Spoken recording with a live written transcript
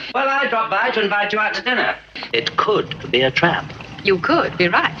Well, I dropped by to invite you out to dinner. It could be a trap. You could be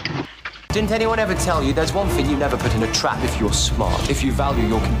right. Didn't anyone ever tell you there's one thing you never put in a trap if you're smart, if you value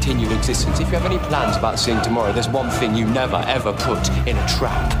your continued existence, if you have any plans about seeing tomorrow, there's one thing you never ever put in a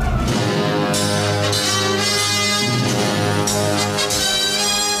trap.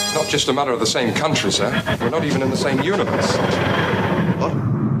 Not just a matter of the same country, sir. We're not even in the same universe. What?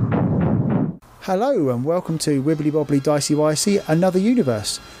 Hello and welcome to Wibbly Bobbly Dicey Wicey, another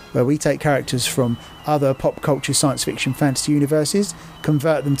universe, where we take characters from other pop culture science fiction fantasy universes,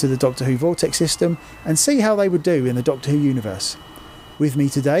 convert them to the Doctor Who Vortex system, and see how they would do in the Doctor Who universe. With me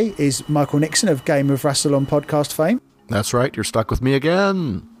today is Michael Nixon of Game of Rassilon podcast fame. That's right, you're stuck with me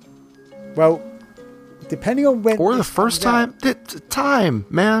again. Well, depending on when... Or the first time? Time,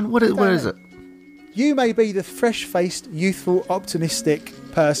 man. What is it? You may be the fresh-faced, youthful, optimistic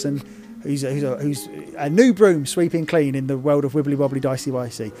person who's a new broom sweeping clean in the world of Wibbly Wobbly Dicey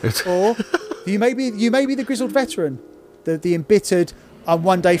Wicey. Or you may be the grizzled veteran, the embittered, I'm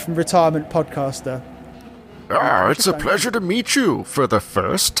one day from retirement podcaster. It's a pleasure to meet you for the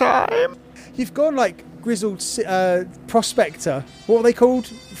first time. You've gone like grizzled prospector. What are they called?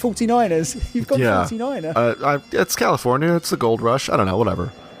 49ers. You've gone 49er. It's California. It's the gold rush. I don't know.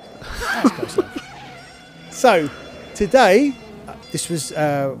 Whatever. That's close enough. So, today, this was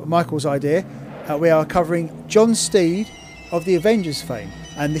Michael's idea. We are covering John Steed of the Avengers fame.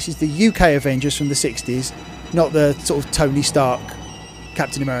 And this is the UK Avengers from the 60s, not the sort of Tony Stark,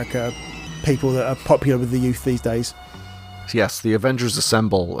 Captain America people that are popular with the youth these days. Yes, the Avengers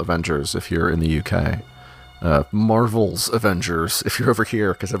Assemble Avengers if you're in the UK. Marvel's Avengers if you're over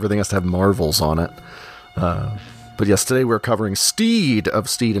here, because everything has to have Marvels on it. But yes, today we're covering Steed of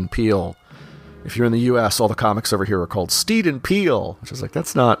Steed and Peel. If you're in the US, all the comics over here are called Steed and Peel, which is like,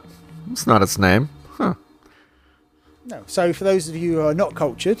 that's not its name. Huh. No. So for those of you who are not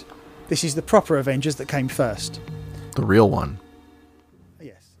cultured, this is the proper Avengers that came first. The real one.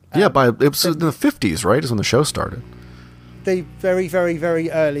 Yes. Yeah, it was in the 50s, right? Is when the show started. The very, very, very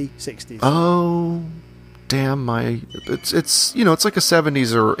early 60s. Oh, damn! It's it's like a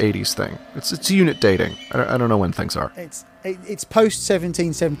 70s or 80s thing. It's unit dating. I don't know when things are. It's post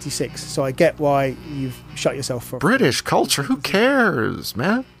 1776, so I get why you've shut yourself off. British culture. Who cares,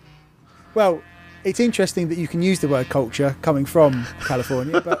 man? Well, it's interesting that you can use the word culture coming from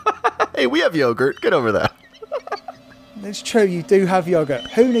California, but hey, we have yogurt. Get over that. It's true. You do have yogurt.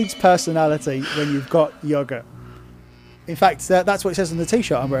 Who needs personality when you've got yogurt? In fact, that's what it says on the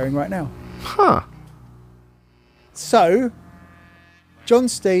T-shirt I'm wearing right now. Huh. So, John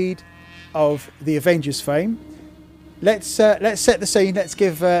Steed of the Avengers fame. Let's set the scene. Let's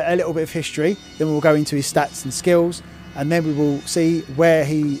give a little bit of history. Then we'll go into his stats and skills, and then we will see where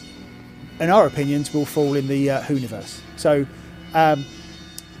he, in our opinions, will fall in the Whoniverse. So,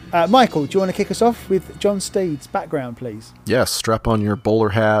 Michael, do you want to kick us off with John Steed's background, please? Yes. Strap on your bowler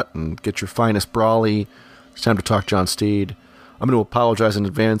hat and get your finest brawly. It's time to talk John Steed. I'm going to apologize in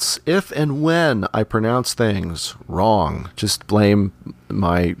advance if and when I pronounce things wrong. Just blame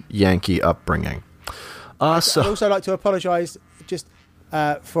my Yankee upbringing. I'd also like to apologise just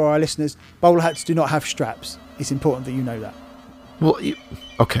for our listeners. Bowler hats do not have straps. It's important that you know that. Well,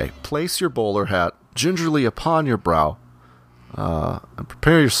 okay. Place your bowler hat gingerly upon your brow and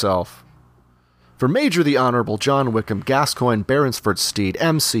prepare yourself for Major the Honourable John Wickham Gascoigne Beresford Steed,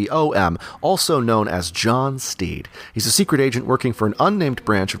 MCOM, also known as John Steed. He's a secret agent working for an unnamed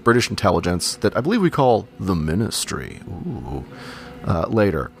branch of British intelligence that I believe we call the Ministry. Ooh.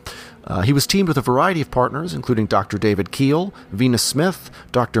 Later. He was teamed with a variety of partners, including Dr. David Keel, Venus Smith,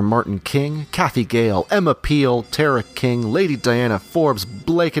 Dr. Martin King, Kathy Gale, Emma Peel, Tara King, Lady Diana Forbes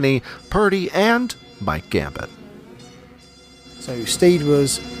Blakeney, Purdy, and Mike Gambit. So Steed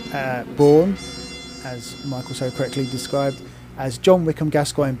was born, as Michael so correctly described, as John Wickham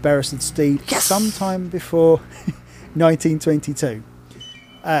Gascoigne Beresford Steed, sometime before 1922.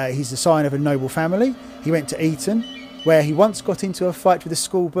 He's the scion of a noble family. He went to Eton, where he once got into a fight with a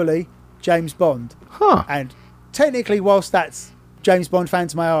school bully, James Bond. Huh. And technically, whilst that's James Bond,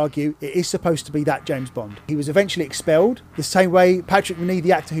 fans may argue, it is supposed to be that James Bond. He was eventually expelled, the same way Patrick Macnee,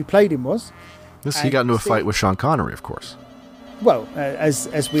 the actor who played him, was. He got into a fight with Sean Connery, of course. Well,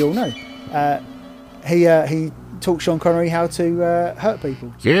 as we all know. He taught Sean Connery how to hurt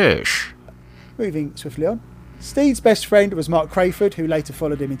people. Yes. Moving swiftly on. Steed's best friend was Mark Crayford, who later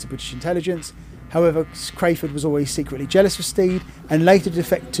followed him into British intelligence. However, Crayford was always secretly jealous of Steed and later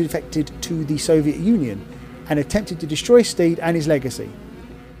defected to the Soviet Union and attempted to destroy Steed and his legacy.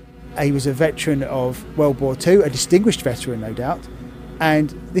 He was a veteran of World War II, a distinguished veteran, no doubt,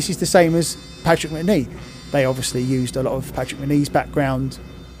 and this is the same as Patrick Macnee. They obviously used a lot of Patrick Macnee's background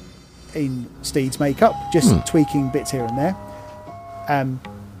in Steed's makeup, just tweaking bits here and there.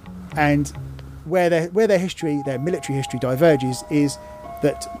 And where their military history diverges is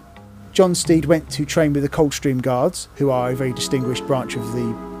that John Steed went to train with the Coldstream Guards, who are a very distinguished branch of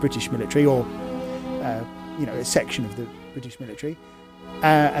the British military, or a section of the British military,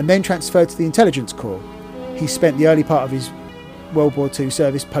 and then transferred to the Intelligence Corps. He spent the early part of his World War II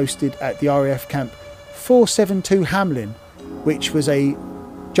service posted at the RAF Camp 472 Hamlin, which was a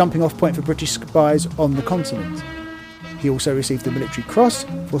jumping off point for British spies on the continent. He also received the Military Cross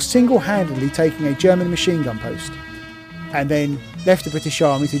for single-handedly taking a German machine gun post, and then left the British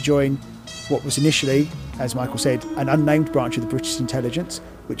Army to join what was initially, as Michael said, an unnamed branch of the British intelligence,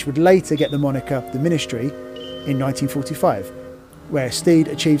 which would later get the moniker the Ministry in 1945, where Steed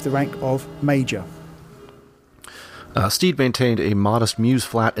achieved the rank of Major. Steed maintained a modest mews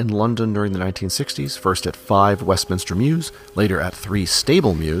flat in London during the 1960s, first at 5 Westminster Mews, later at 3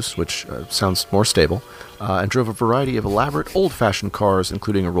 Stable Mews, which sounds more stable, and drove a variety of elaborate old-fashioned cars,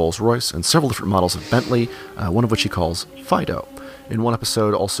 including a Rolls-Royce and several different models of Bentley, one of which he calls Fido. In one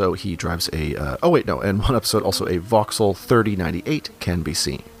episode, also, he drives in one episode, also a Vauxhall 3098 can be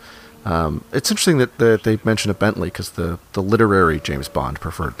seen. It's interesting that they mention a Bentley, because the literary James Bond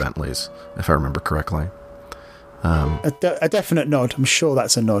preferred Bentleys, if I remember correctly. A definite nod. I'm sure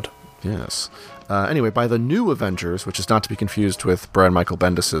that's a nod. Yes. Anyway, by the New Avengers, which is not to be confused with Brian Michael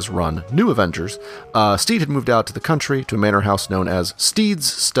Bendis's run New Avengers, Steed had moved out to the country to a manor house known as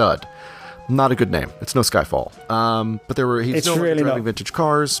Steed's Stud. Not a good name. It's no Skyfall. But he's no longer driving vintage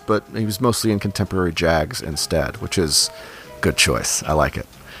cars, but he was mostly in contemporary Jags instead, which is good choice. I like it.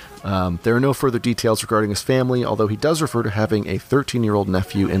 There are no further details regarding his family, although he does refer to having a 13-year-old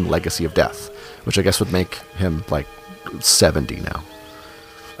nephew in Legacy of Death, which I guess would make him like 70 now.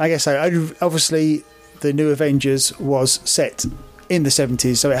 I guess so. Obviously, the New Avengers was set in the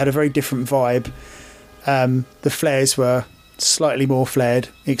 70s, so it had a very different vibe. The flares were slightly more flared,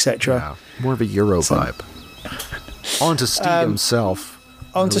 etc. Yeah, more of a Euro vibe. On to Steed himself.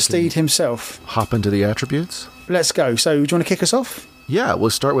 On to Steed himself. Hop into the attributes. Let's go. So, do you want to kick us off? Yeah, we'll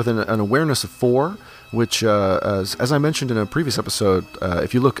start with an awareness of 4, which, as I mentioned in a previous episode,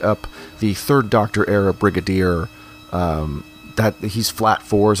 if you look up the Third Doctor era Brigadier, that he's flat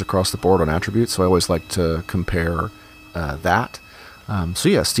 4s across the board on attributes, so I always like to compare that.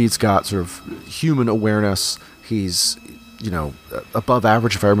 Steed's got sort of human awareness. He's, above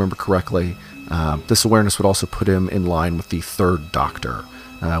average, if I remember correctly. This awareness would also put him in line with the Third Doctor.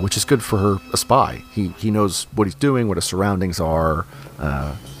 Which is good for a spy. He knows what he's doing, what his surroundings are.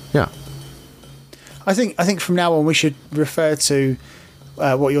 I think from now on we should refer to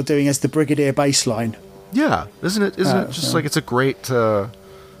what you're doing as the Brigadier baseline. Yeah, isn't it just like it's a great...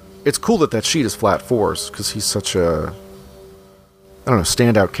 it's cool that sheet is flat 4s, because he's such a... I don't know,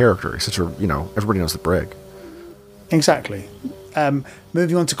 standout character. He's such a, everybody knows the Brig. Exactly.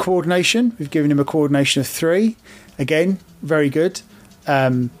 Moving on to coordination. We've given him a coordination of 3. Again, very good.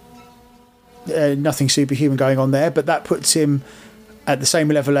 Nothing superhuman going on there, but that puts him at the same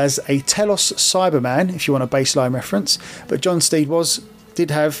level as a Telos Cyberman, if you want a baseline reference. But John Steed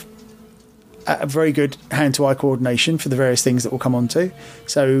did have a very good hand-to-eye coordination for the various things that we'll come on to.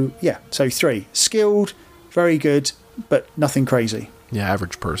 So 3. Skilled, very good, but nothing crazy. Yeah,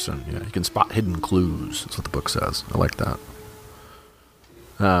 average person. Yeah, you can spot hidden clues. That's what the book says. I like that.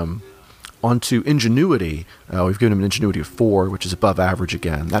 Onto ingenuity, we've given him an ingenuity of 4, which is above average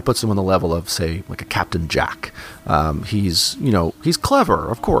again. That puts him on the level of, say, like a Captain Jack. He's clever,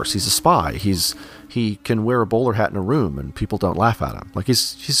 of course. He's a spy. He can wear a bowler hat in a room and people don't laugh at him. Like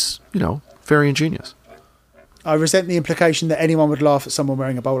he's very ingenious. I resent the implication that anyone would laugh at someone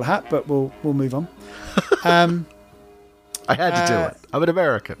wearing a bowler hat, but we'll move on. I had to do it. I'm an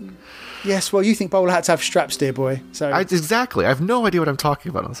American. Yes, well, you think bowler hats have straps, dear boy. So exactly. I have no idea what I'm talking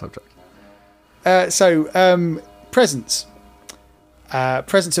about on the subject. Presence.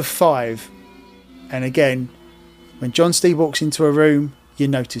 Presence of 5. And again, when John Steed walks into a room, you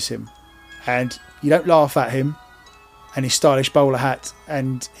notice him. And you don't laugh at him and his stylish bowler hat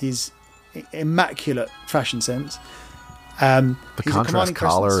and his immaculate fashion sense. The contrast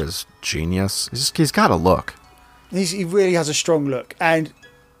collar is genius. He's got a look. He really has a strong look. And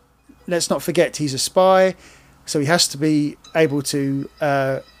let's not forget, he's a spy, so he has to be able to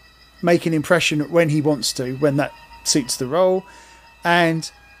make an impression when he wants to, when that suits the role.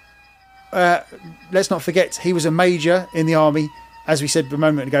 And let's not forget, he was a major in the army. As we said a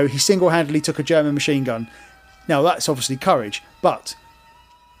moment ago, he single-handedly took a German machine gun. Now, that's obviously courage, but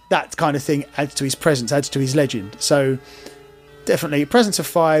that kind of thing adds to his presence, adds to his legend. So, definitely, presence of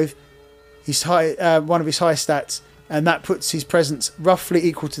 5. He's high. One of his highest stats and that puts his presence roughly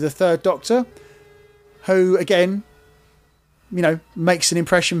equal to the Third Doctor, who, again, makes an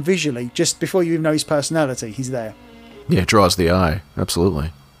impression visually. Just before you even know his personality, he's there. Yeah, it draws the eye.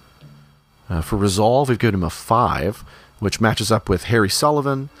 Absolutely. For resolve, we've given him a 5, which matches up with Harry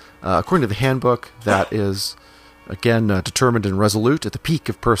Sullivan. According to the handbook, that is, again, determined and resolute at the peak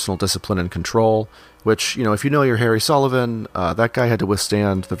of personal discipline and control, which, if you know your Harry Sullivan, that guy had to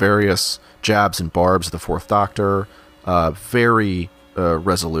withstand the various jabs and barbs of the Fourth Doctor. Very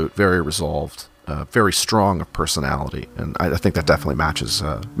resolute, very resolved, very strong of personality. And I think that definitely matches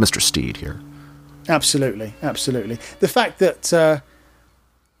Mr. Steed here. Absolutely, absolutely. The fact that, the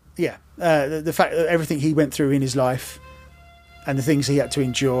fact that everything he went through in his life and the things he had to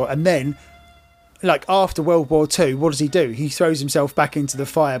endure, and then, like, after World War II, what does he do? He throws himself back into the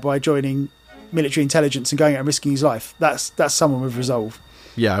fire by joining military intelligence and going out and risking his life. That's someone with resolve.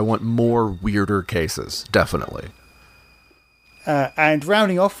 Yeah, I want more weirder cases, definitely. And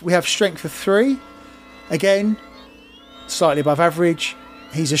rounding off, we have strength of 3. Again, slightly above average.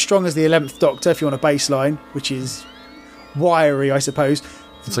 He's as strong as the 11th Doctor, if you want a baseline, which is wiry, I suppose.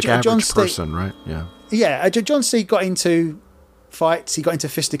 It's like average person, right? Yeah. Yeah, John Steed got into fights, he got into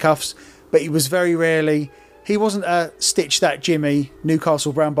fisticuffs, but he was very rarely... He wasn't a Stitch That Jimmy,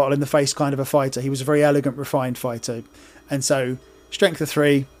 Newcastle brown bottle in the face kind of a fighter. He was a very elegant, refined fighter. And so, strength of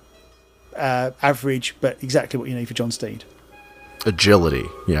 3, average, but exactly what you need for John Steed. Agility.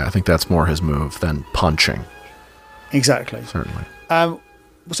 Yeah, I think that's more his move than punching. Exactly. Certainly.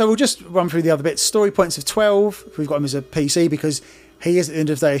 So we'll just run through the other bits. Story points of 12. We've got him as a PC because he is at the end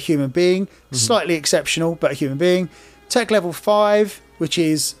of the day a human being. Slightly exceptional, but a human being. Tech level 5, which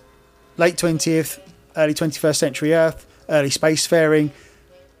is late 20th, early 21st century Earth, early spacefaring.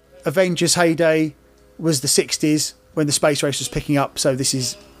 Avengers heyday was the 60s when the space race was picking up, so this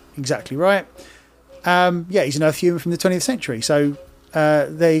is exactly right. He's an Earth human from the 20th century, so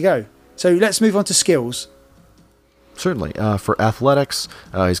there you go. So let's move on to skills. Certainly. For athletics,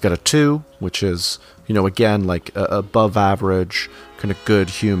 he's got a 2, which is, again, like above average, kind of good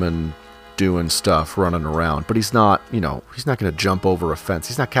human doing stuff, running around. But he's not, he's not going to jump over a fence.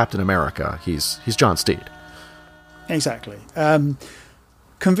 He's not Captain America. He's John Steed. Exactly.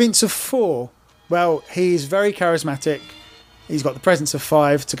 Convince of 4. Well, he's very charismatic. He's got the presence of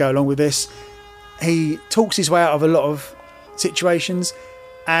 5 to go along with this. He talks his way out of a lot of situations,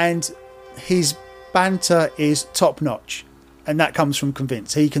 and his banter is top notch, and that comes from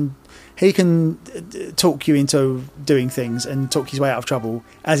Convince. He can talk you into doing things and talk his way out of trouble,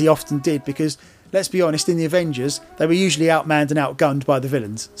 as he often did, because let's be honest, in the Avengers they were usually outmanned and outgunned by the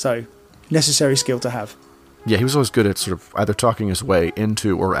villains, so necessary skill to have. Yeah, he was always good at sort of either talking his way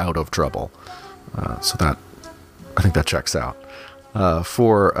into or out of trouble, so that, I think that checks out.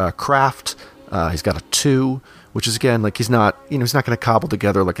 For craft, he's got a 2, which is, again, like, he's not going to cobble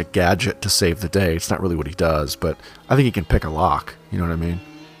together like a gadget to save the day. It's not really what he does, but I think he can pick a lock. You know what I mean?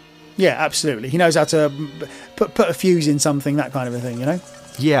 Yeah, absolutely. He knows how to put a fuse in something, that kind of a thing,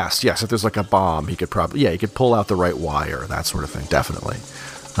 Yes. If there's like a bomb, he could he could pull out the right wire, that sort of thing, definitely.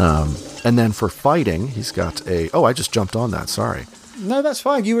 And then for fighting, he's got I just jumped on that, sorry. No, that's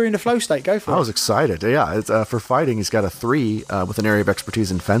fine. You were in a flow state. Go for it. I was excited. Yeah, for fighting, he's got a 3 with an area of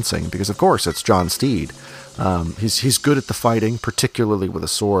expertise in fencing, because, of course, it's John Steed. He's good at the fighting, particularly with a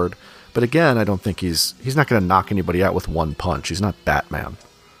sword. But again, I don't think he's not going to knock anybody out with one punch. He's not Batman.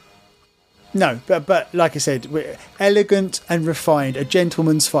 No, but like I said, we're elegant and refined, a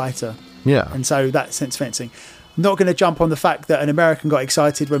gentleman's fighter. Yeah. And so that's sense fencing. I'm not going to jump on the fact that an American got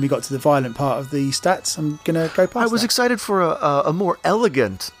excited when we got to the violent part of the stats. I'm going to go past I was excited for a more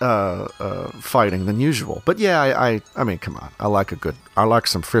elegant fighting than usual. But yeah, I mean, come on. I like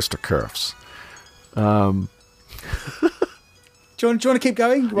some fisticuffs. Do you want to keep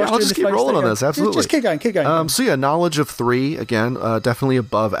going? Yeah, I'll just keep rolling on this, absolutely. Just keep going. So yeah, knowledge of 3, again, definitely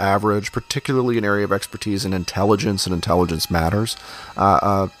above average, particularly an area of expertise in intelligence, and intelligence matters.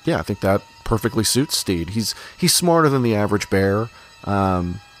 I think that perfectly suits Steed. He's smarter than the average bear. For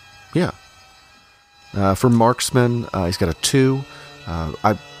marksman, he's got a 2.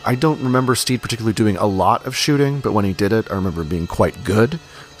 I don't remember Steed particularly doing a lot of shooting, but when he did it, I remember being quite good.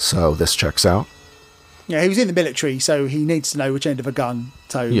 So this checks out. Yeah, he was in the military, so he needs to know which end of a gun.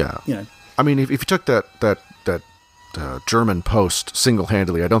 So yeah, I mean, if you took that German post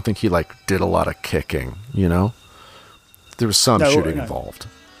single-handedly, I don't think he did a lot of kicking. There was some shooting involved,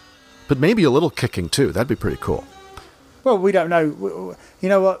 but maybe a little kicking too. That'd be pretty cool. Well, we don't know. You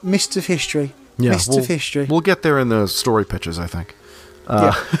know what? Mist of history. Yeah, Mist of history. We'll get there in the story pitches, I think.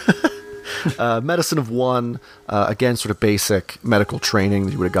 Medicine of 1, again, sort of basic medical training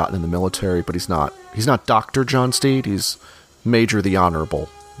that you would have gotten in the military, but he's not Dr. John Steed, he's Major the Honorable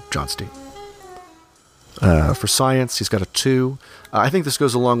John Steed. For science, he's got a 2. I think this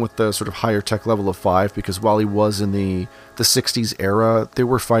goes along with the sort of higher tech level of 5, because while he was in the 60s era, they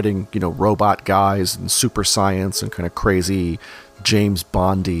were fighting, robot guys and super science and kind of crazy James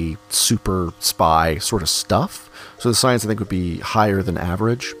Bondy super spy sort of stuff. So the science, I think, would be higher than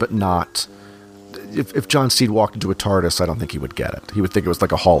average, but not... If John Steed walked into a TARDIS, I don't think he would get it. He would think it was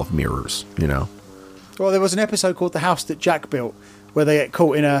like a hall of mirrors, Well, there was an episode called The House That Jack Built, where they get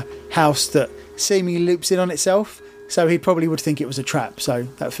caught in a house that seemingly loops in on itself. So he probably would think it was a trap. So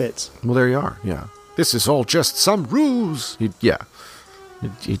that fits. Well, there you are. Yeah. This is all just some ruse. He'd yell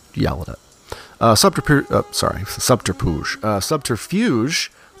at it. Subterfuge.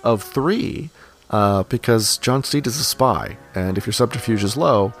 Subterfuge of 3, because John Steed is a spy. And if your subterfuge is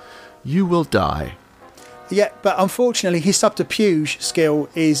low, you will die. Yeah, but unfortunately, his subterfuge skill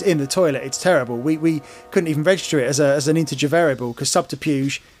is in the toilet. It's terrible. We couldn't even register it as an integer variable, because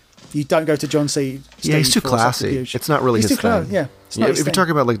subterfuge, you don't go to John Steed. Yeah, he's too classy. Subterfuge. It's not really his thing. Yeah, if you're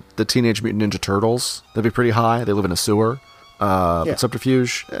talking about like the Teenage Mutant Ninja Turtles, that'd be pretty high. They live in a sewer. But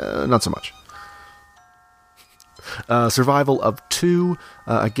subterfuge, not so much. Survival of 2.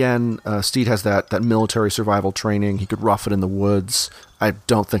 Again, Steed has that military survival training. He could rough it in the woods. I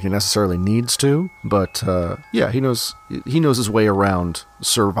don't think he necessarily needs to, but he knows his way around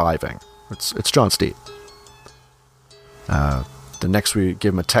surviving. It's John Steed. The next we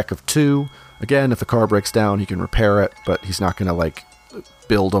give him a tech of 2. Again, if the car breaks down, he can repair it, but he's not going to like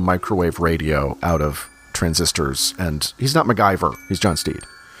build a microwave radio out of transistors. And he's not MacGyver. He's John Steed.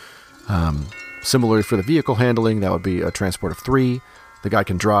 Similarly for the vehicle handling, that would be a transport of 3. The guy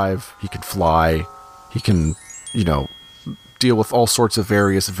can drive. He can fly. He can, deal with all sorts of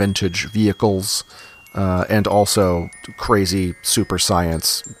various vintage vehicles, and also crazy super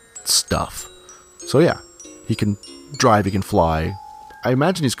science stuff. So yeah, he can drive, he can fly. I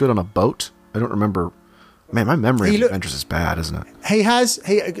imagine he's good on a boat. I don't remember. Man, my memory of Avengers is bad, isn't it?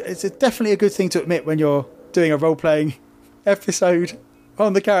 It's definitely a good thing to admit when you're doing a role-playing episode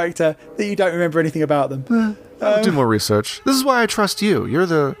on the character that you don't remember anything about them. I'll do more research. This is why I trust you. You're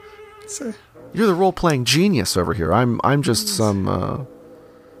the role-playing genius over here. I'm just some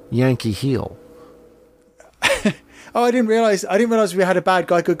Yankee heel. Oh, I didn't realize we had a bad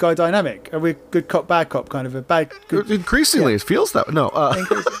guy, good guy dynamic. Are we good cop, bad cop kind of a bad? Good, increasingly, it feels that. No.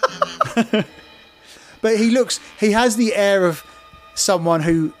 But he has the air of someone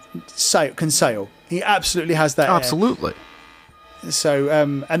who can sail. He absolutely has that. Absolutely. Air. So,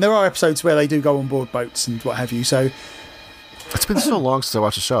 and there are episodes where they do go on board boats and what have you. So, it's been so long since I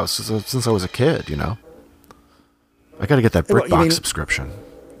watched the show. Since I was a kid, I got to get that BritBox subscription.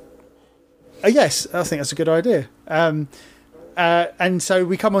 Yes, I think that's a good idea. And so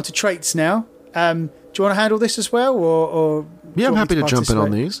we come on to traits now. Do you want to handle this as well, or yeah, I'm happy to jump in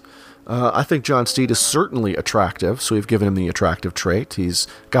on these. I think John Steed is certainly attractive, so we've given him the attractive trait. He's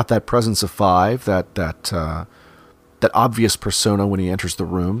got that presence of 5, that obvious persona when he enters the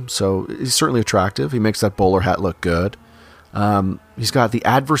room. So he's certainly attractive. He makes that bowler hat look good. He's got the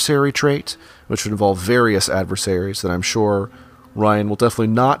adversary trait, which would involve various adversaries that I'm sure Ryan will definitely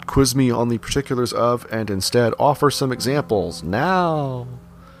not quiz me on the particulars of, and instead offer some examples now.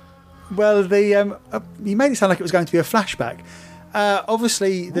 Well, you made it sound like it was going to be a flashback.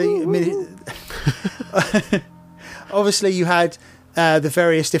 Obviously, obviously you had the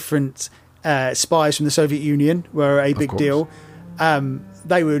various different spies from the Soviet Union were a big deal.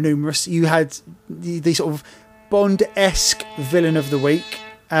 They were numerous. You had the sort of Bond-esque villain of the week,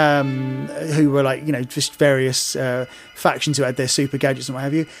 who were just various factions who had their super gadgets and what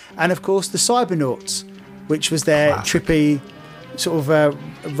have you. And of course the Cybernauts, which was their trippy sort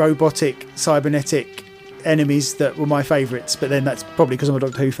of robotic cybernetic enemies that were my favourites. But then that's probably because I'm a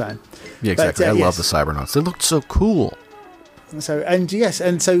Doctor Who fan. Yeah, exactly. I love the Cybernauts. They looked so cool. So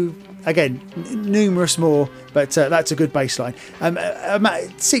again, numerous more, but that's a good baseline.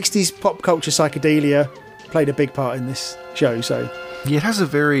 60s pop culture psychedelia played a big part in this show. So yeah, it has a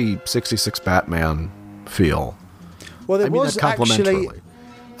very 66 Batman feel. Well, there was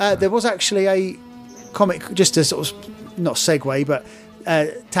actually a comic, just a sort of not segue, but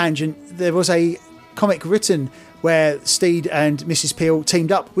tangent. There was a comic written where Steed and Mrs. Peel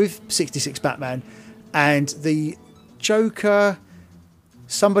teamed up with 66 Batman, and the Joker,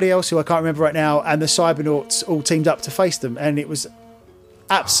 somebody else who I can't remember right now, and the Cybernauts all teamed up to face them, and it was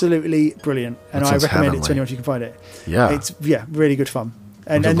absolutely brilliant. And I recommend it to anyone if you can find it. Yeah, it's really good fun.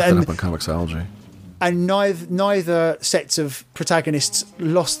 And look it up on Comixology. And neither sets of protagonists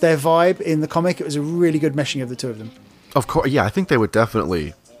lost their vibe in the comic. It was a really good meshing of the two of them. Of course, yeah, I think they would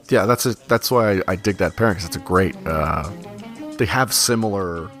definitely. Yeah, that's why I dig that pairing, because it's a great. They have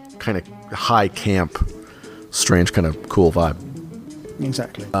similar kind of high camp, strange kind of cool vibe.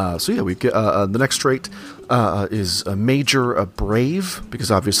 Exactly. So yeah, we get the next trait is a Major Brave,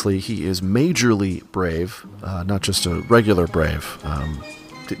 because obviously he is majorly brave, not just a regular brave.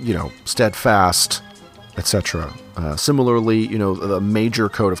 Steadfast, etc. Similarly, the major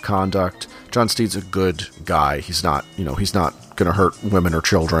code of conduct. John Steed's a good guy. He's not going to hurt women or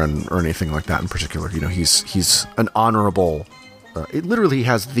children or anything like that in particular. He's an honorable. It literally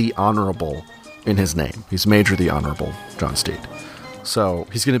has the honorable in his name. He's Major the Honorable John Steed. So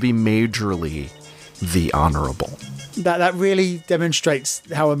he's going to be majorly the honorable. That really demonstrates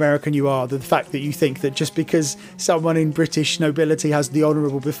how American you are. The fact that you think that just because someone in British nobility has the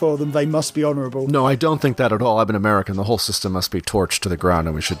honourable before them, they must be honourable. No, I don't think that at all. I'm an American. The whole system must be torched to the ground,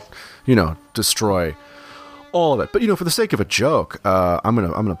 and we should, destroy all of it. But for the sake of a joke, I'm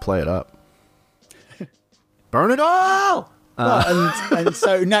gonna play it up. Burn it all. And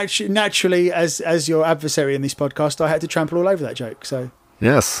so naturally, as your adversary in this podcast, I had to trample all over that joke. So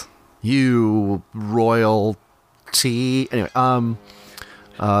yes, you royal. Anyway,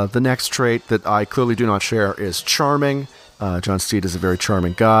 the next trait that I clearly do not share is charming. John Steed is a very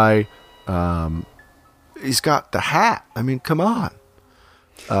charming guy. He's got the hat. I mean, come on.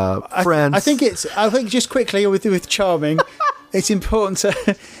 Friends. I think just quickly with charming, it's important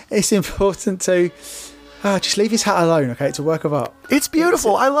to just leave his hat alone. Okay, it's a work of art. It's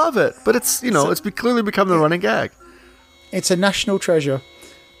beautiful. I love it, but it's clearly become the running gag. It's a national treasure.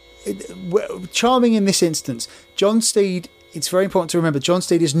 Charming in this instance. John Steed, it's very important to remember, John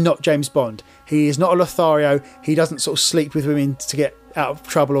Steed is not James Bond. He is not a Lothario. He doesn't sort of sleep with women to get out of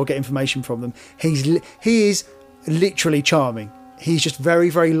trouble or get information from them. He is literally charming. He's just very,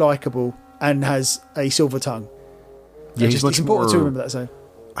 very likeable and has a silver tongue. Yeah, it's important to remember that. So,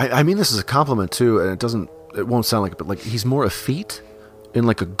 I mean this is a compliment too, and it won't sound like it, but like he's more effete in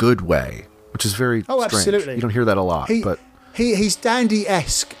like a good way, which is very strange. Absolutely. You don't hear that a lot, but he's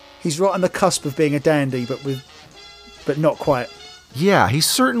dandy-esque. He's right on the cusp of being a dandy, but not quite. Yeah, he's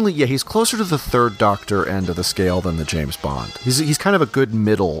closer to the third Doctor end of the scale than the James Bond. He's kind of a good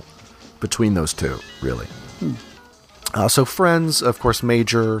middle between those two, really. So friends, of course,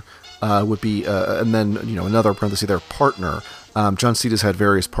 Major would be, and then another parenthesis there, partner. John Steed has had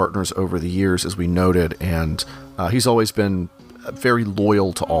various partners over the years, as we noted, and he's always been very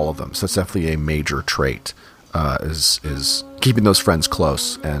loyal to all of them. So that's definitely a major trait. Is keeping those friends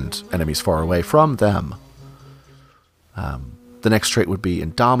close and enemies far away from them. The next trait would be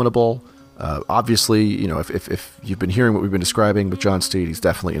indomitable. Obviously, if you've been hearing what we've been describing with John Steed, he's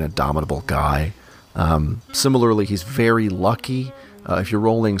definitely an indomitable guy. Similarly, he's very lucky. If you're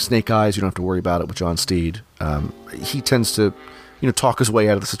rolling Snake Eyes, you don't have to worry about it with John Steed. He tends to, talk his way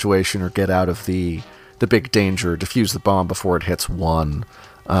out of the situation or get out of the big danger, defuse the bomb before it hits one.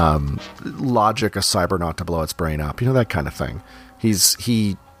 Logic a cybernaut to blow its brain up, that kind of thing.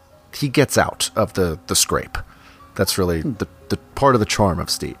 He gets out of the scrape. That's really the part of the charm of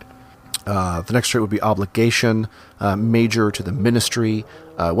Steed. The next trait would be obligation, major to the ministry.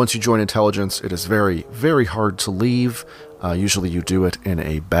 Once you join intelligence, it is very, very hard to leave. Usually you do it in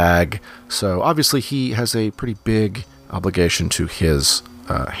a bag. So obviously he has a pretty big obligation to his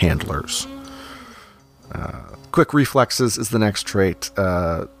handlers. Quick reflexes is the next trait.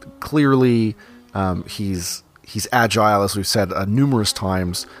 Clearly, he's agile, as we've said numerous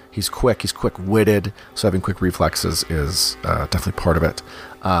times. He's quick. He's quick-witted. So having quick reflexes is definitely part of it.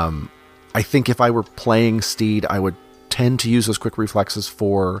 I think if I were playing Steed, I would tend to use those quick reflexes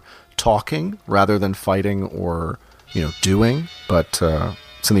for talking rather than fighting or doing. But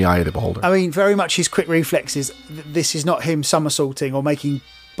it's in the eye of the beholder. I mean, very much his quick reflexes. This is not him somersaulting or making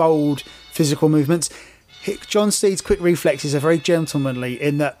bold physical movements. John Steed's quick reflexes are very gentlemanly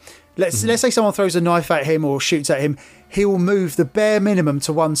in that, let's say someone throws a knife at him or shoots at him, he will move the bare minimum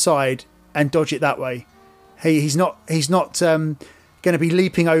to one side and dodge it that way. He's not going to be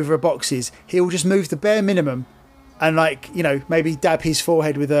leaping over boxes. He'll just move the bare minimum and maybe dab his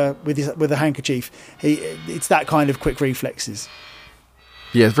forehead with a handkerchief. It's that kind of quick reflexes.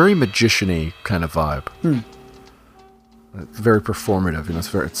 Yeah, very magician-y kind of vibe. It's very performative.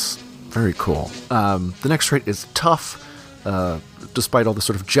 It's very cool. The next trait is tough. Despite all the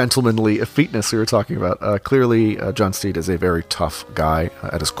sort of gentlemanly effeteness we were talking about, clearly John Steed is a very tough guy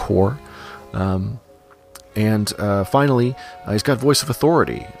at his core. And finally, he's got voice of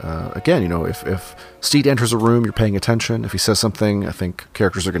authority. Again, if Steed enters a room, you're paying attention. If he says something, I think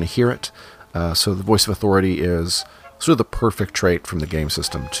characters are going to hear it. So the Voice of Authority is sort of the perfect trait from the game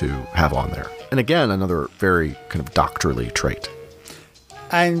system to have on there. And again, another very kind of doctorally trait.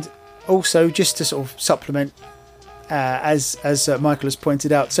 And also, just to sort of supplement, as Michael has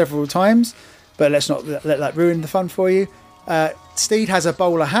pointed out several times, but let's not let that ruin the fun for you, Steed has a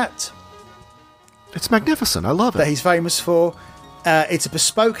bowler hat. It's magnificent. I love it. That he's famous for. It's a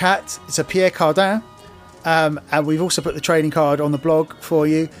bespoke hat. It's a Pierre Cardin. And we've also put the trading card on the blog for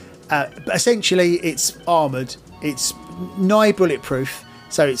you. But essentially, it's armoured. It's nigh bulletproof.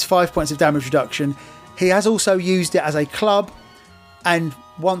 So it's 5 points of damage reduction. He has also used it as a club and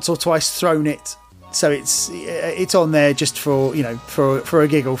once or twice thrown it. So it's on there just for, for a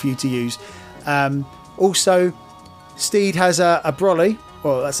giggle for you to use. Also, Steed has a brolly.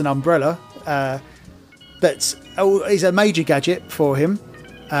 Well, that's an umbrella. That is a major gadget for him.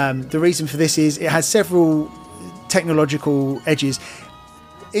 The reason for this is it has several technological edges.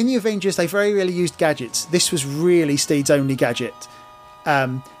 In the Avengers, they very rarely used gadgets. This was really Steed's only gadget.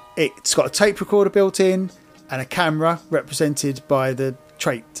 It's got a tape recorder built in and a camera represented by the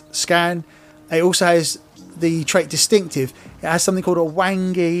trait scan. It also has the trait distinctive. It has something called a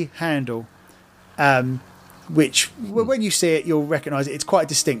wangy handle, which when you see it, you'll recognise it. It's quite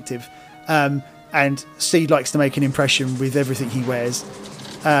distinctive. And Steed likes to make an impression with everything he wears.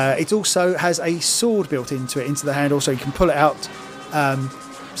 It also has a sword built into the handle, so you can pull it out.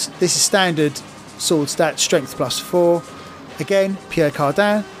 This is standard sword stat, strength +4. Again, Pierre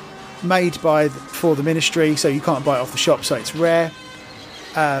Cardin, made for the Ministry, so you can't buy it off the shop, so it's rare.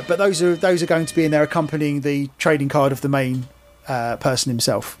 But those are going to be in there accompanying the trading card of the main person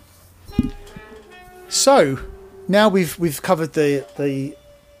himself. So now we've covered the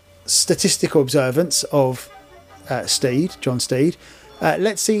statistical observance of Steed, John Steed.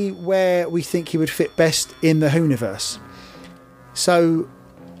 Let's see where we think he would fit best in the Whoniverse. So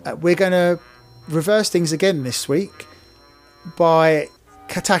we're going to reverse things again this week by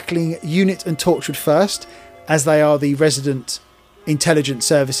tackling UNIT and Torchwood first, as they are the resident intelligence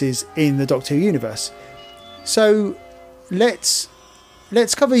services in the Doctor Who universe. So let's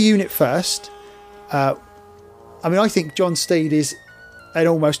cover UNIT first. I think John Steed is an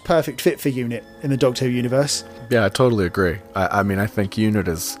almost perfect fit for UNIT in the Doctor Who universe. Yeah, I totally agree. I think UNIT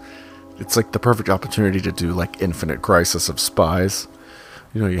it's like the perfect opportunity to do like Infinite Crisis of spies.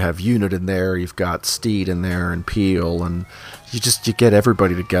 You have UNIT in there, you've got Steed in there, and Peel, and you get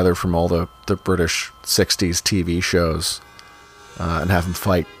everybody together from all the British 60s TV shows and have them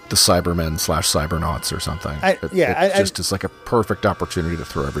fight the Cybermen / Cybernauts or something. It just is like a perfect opportunity to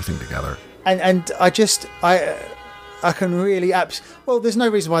throw everything together. And I can really... well, there's no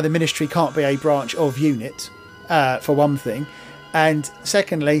reason why the Ministry can't be a branch of UNIT, for one thing. And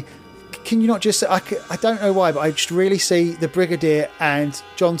secondly, can you not just... I don't know why, but I just really see the Brigadier and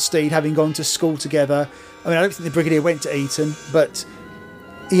John Steed having gone to school together. I don't think the Brigadier went to Eton, but,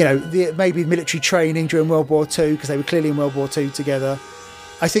 maybe military training during World War II, because they were clearly in World War II together.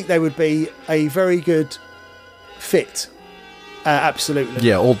 I think they would be a very good fit. Absolutely.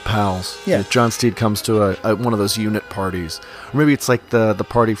 Yeah, old pals. Yeah. John Steed comes to one of those UNIT parties. Or maybe it's like the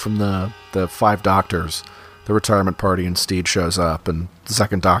party from the Five Doctors, the retirement party, and Steed shows up, and the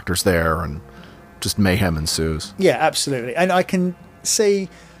second Doctor's there, and just mayhem ensues. Yeah, absolutely. And I can see,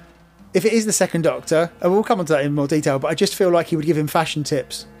 if it is the second Doctor, and we'll come on to that in more detail, but I just feel like he would give him fashion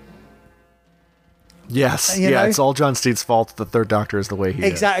tips. Yes, it's all John Steed's fault. The third Doctor is the way he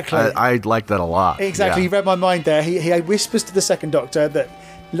exactly. is. I like that a lot. Exactly, Yeah. He read my mind there. He whispers to the second Doctor that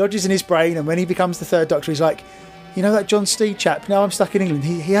lodges in his brain, and when he becomes the third Doctor, he's like, that John Steed chap, now I'm stuck in England.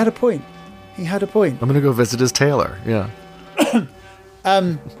 He had a point. He had a point. I'm going to go visit his tailor, yeah.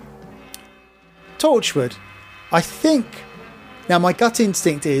 Torchwood. I think... Now, my gut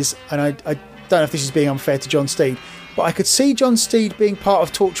instinct is, and I don't know if this is being unfair to John Steed, but I could see John Steed being part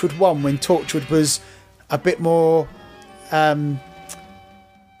of Torchwood 1 when Torchwood was a bit more...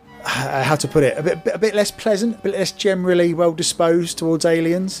 how to put it? A bit less pleasant, a bit less generally well-disposed towards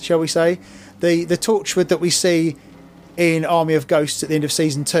aliens, shall we say. The Torchwood that we see in Army of Ghosts at the end of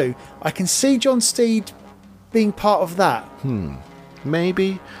Season 2, I can see John Steed being part of that.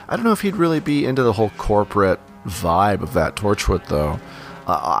 Maybe. I don't know if he'd really be into the whole corporate vibe of that Torchwood, though.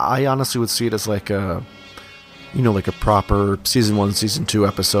 I honestly would see it as like a proper Season 1, Season 2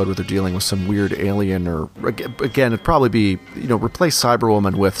 episode where they're dealing with some weird alien, or, again, it'd probably be, replace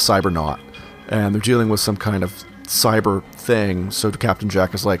Cyberwoman with Cybernaut, and they're dealing with some kind of cyber thing, so Captain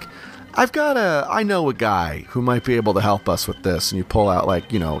Jack is like, I know a guy who might be able to help us with this, and you pull out,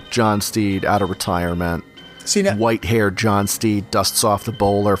 John Steed out of retirement. See, now, white-haired John Steed dusts off the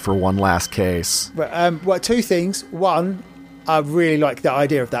bowler for one last case. Two things. One, I really like the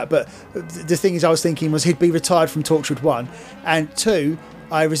idea of that. But the thing is, I was thinking was he'd be retired from Torchwood 1, and 2,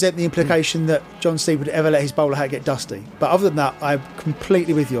 I resent the implication that John Steed would ever let his bowler hat get dusty. But other than that, I'm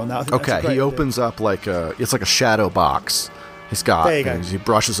completely with you on that. I think that's a Okay, great he idea. opens up it's like a shadow box. He's got, There you go. and he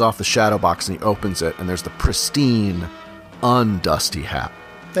brushes off the shadow box and he opens it, and there's the pristine, undusty hat.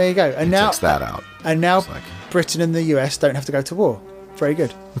 There you go. And He now takes that out. And now It's like- Britain and the US don't have to go to war. Very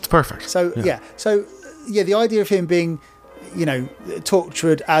good. It's perfect. So the idea of him being,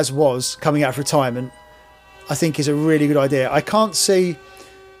 Torchwood as was coming out of retirement, I think is a really good idea.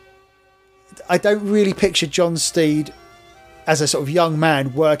 I don't really picture John Steed as a sort of young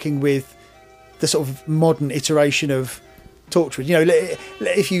man working with the sort of modern iteration of Torchwood.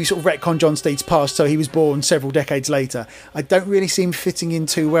 If you sort of retcon John Steed's past, so he was born several decades later, I don't really see him fitting in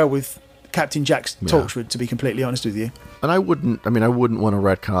too well with Captain Jack's Torchwood, to be completely honest with you. And I wouldn't want to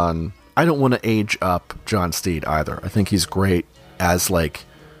retcon. I don't want to age up John Steed either. I think he's great as like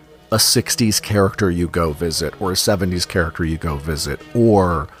a 60s character you go visit, or a 70s character you go visit,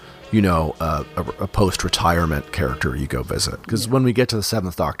 or a post-retirement character you go visit. Because when we get to the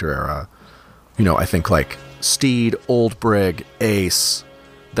 7th Doctor era, I think like Steed, Old Brig, Ace,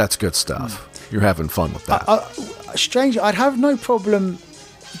 that's good stuff. You're having fun with that. Strange, I'd have no problem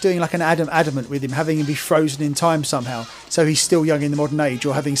doing like an Adamant with him, having him be frozen in time somehow, so he's still young in the modern age,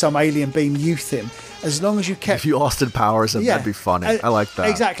 or having some alien beam youth him. As long as you kept... If you Austin Powers him, that'd be funny. I like that.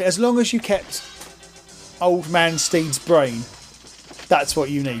 Exactly. As long as you kept old man Steed's brain, that's what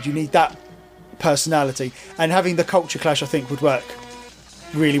you need. You need that personality. And having the culture clash, I think, would work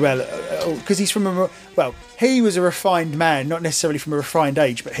really well. Because he's from he was a refined man, not necessarily from a refined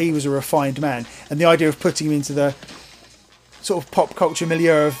age, but he was a refined man. And the idea of putting him into the sort of pop culture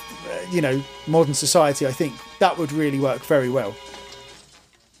milieu of, modern society, I think that would really work very well.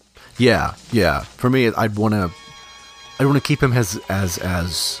 Yeah. For me, I'd want to keep him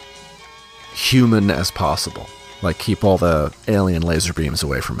as human as possible. Like, keep all the alien laser beams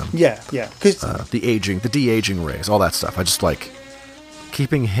away from him. Yeah. Because the de-aging rays, all that stuff. I just like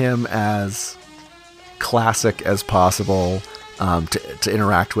keeping him as classic as possible, to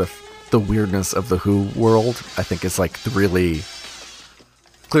interact with the weirdness of the Who world. I think it's like clearly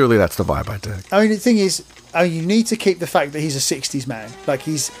that's the vibe I dig. I mean, the thing is, you need to keep the fact that he's a 60s man. Like,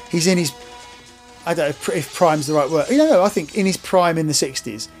 he's in his... I don't know if prime's the right word. I think in his prime in the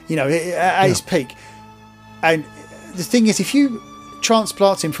 60s, at his peak. And the thing is, if you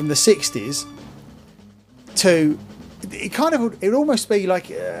transplant him from the 60s to... It would almost be like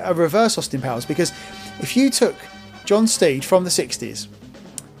a reverse Austin Powers, because if you took John Steed from the 60s,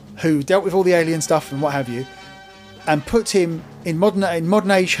 who dealt with all the alien stuff and what have you, and put him in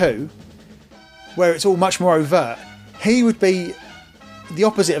modern age Who, where it's all much more overt, he would be the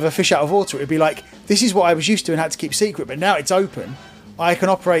opposite of a fish out of water. It would be like, this is what I was used to and had to keep secret, but now it's open. I can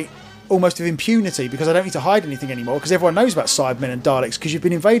operate almost with impunity because I don't need to hide anything anymore, because everyone knows about Cybermen and Daleks because you've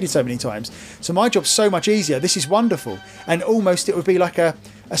been invaded so many times. So my job's so much easier. This is wonderful. And almost it would be like a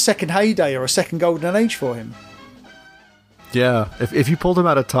second heyday or a second golden age for him. Yeah, if you pulled him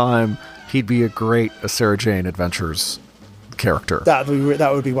out of time, he'd be a great Sarah Jane Adventures character. That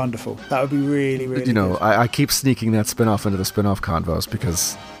would be wonderful. That would be really, really good. I keep sneaking that spin-off into the spin-off convos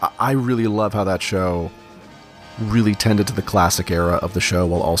because I really love how that show really tended to the classic era of the show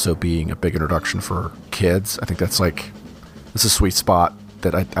while also being a big introduction for kids. I think it's a sweet spot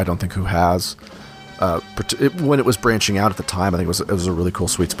that I don't think Who has. When it was branching out at the time, I think it was a really cool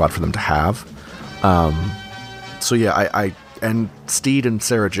sweet spot for them to have. So yeah, and Steed and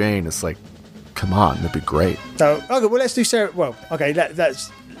Sarah Jane is like, come on, that'd be great. So okay, well, let's do Sarah. Well, okay,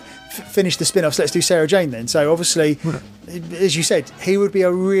 let's finish the spin-offs. Let's do Sarah Jane then. So obviously, as you said, he would be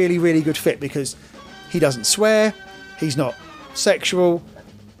a really, really good fit because he doesn't swear, he's not sexual,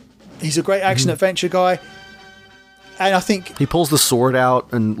 he's a great action adventure guy, and I think he pulls the sword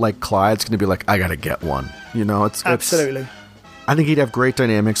out, and like Clyde's going to be like, I gotta get one. It's absolutely. I think he'd have great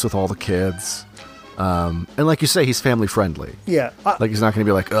dynamics with all the kids. And like you say, he's family friendly. Yeah. Like, he's not going to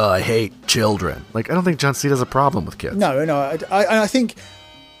be like, oh, I hate children. Like, I don't think John Steed has a problem with kids. No. I think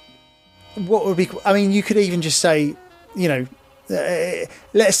what would be... I mean, you could even just say,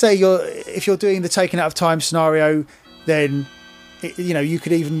 let's say if you're doing the taken out of time scenario, then, you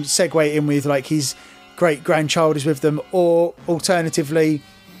could even segue it in with, like, his great-grandchild is with them, or alternatively,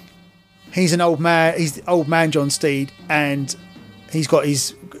 he's old man John Steed, and he's got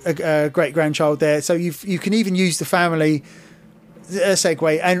his great-grandchild there. So you can even use the family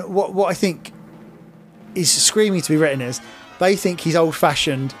segue. And what I think is screaming to be written is, they think he's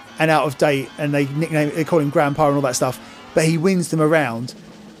old-fashioned and out of date, and they call him grandpa and all that stuff, but he wins them around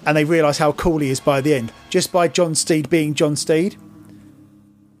and they realise how cool he is by the end, just by John Steed being John Steed.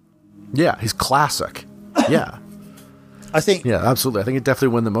 Yeah, he's classic. Yeah. I think. Yeah, absolutely. I think he'd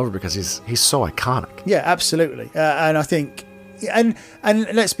definitely win them over because he's so iconic. Yeah, absolutely. And I think, and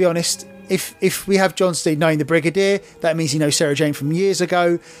let's be honest, if we have John Steed knowing the Brigadier, that means he knows Sarah Jane from years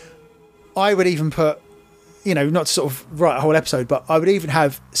ago. I would even put, not to sort of write a whole episode, but I would even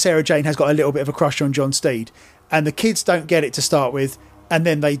have Sarah Jane has got a little bit of a crush on John Steed, and the kids don't get it to start with, and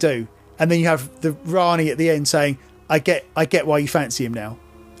then they do, and then you have the Rani at the end saying, "I get why you fancy him now,"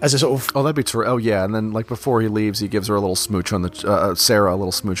 as a sort of. Oh, that'd be true. Oh, yeah, and then like before he leaves, he gives her a little smooch on the Sarah a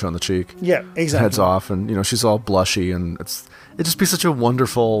little smooch on the cheek. Yeah, exactly. Heads off, and she's all blushy, and it just be such a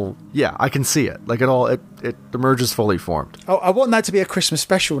wonderful. Yeah, I can see it. Like it emerges fully formed. Oh, I want that to be a Christmas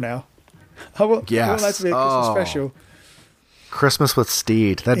special now. I want that to be a Christmas special. Christmas with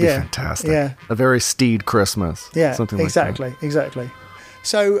Steed. That'd be fantastic. Yeah. A very Steed Christmas. Yeah, something like exactly.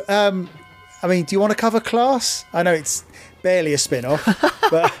 So, I mean, do you want to cover Class? I know it's barely a spin-off,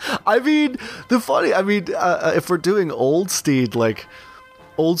 but I mean, if we're doing old Steed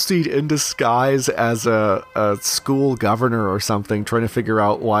in disguise as a school governor or something, trying to figure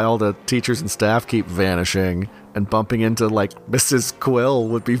out why all the teachers and staff keep vanishing and bumping into like Mrs. Quill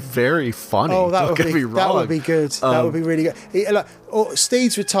would be very funny. Oh, that Don't get me wrong. That would be good. That would be really good.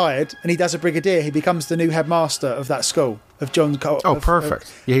 Steed's retired and he does a Brigadier. He becomes the new headmaster of that school, of John Cole. Oh, perfect.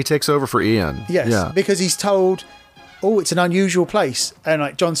 Yeah, he takes over for Ian. Yes, yeah. Because he's told, it's an unusual place. And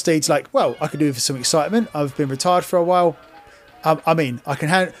like John Steed's like, well, I could do it for some excitement. I've been retired for a while. I mean, I can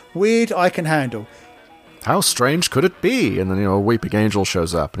handle. How strange could it be? And then, a Weeping Angel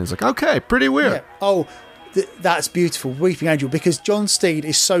shows up and he's like, okay, pretty weird. Yeah. Oh, that's beautiful, Weeping Angel, because John Steed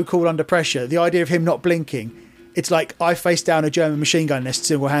is so cool under pressure. The idea of him not blinking, it's like I face down a German machine gun nest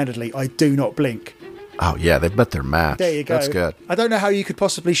single-handedly. I do not blink. Oh, yeah, they've met their match. There you go. That's good. I don't know how you could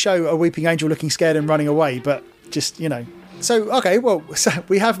possibly show a Weeping Angel looking scared and running away, but just, So, okay, well, so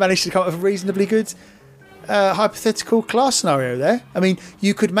we have managed to come up with a reasonably good hypothetical Class scenario there. I mean,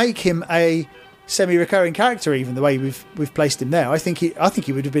 you could make him a semi-recurring character, even the way we've placed him there. I think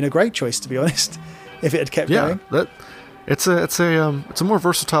he would have been a great choice, to be honest, if it had kept going. Yeah, it's a more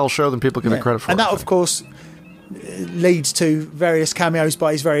versatile show than people give it credit for. And that, of course, leads to various cameos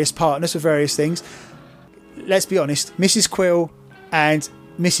by his various partners for various things. Let's be honest, Mrs. Quill and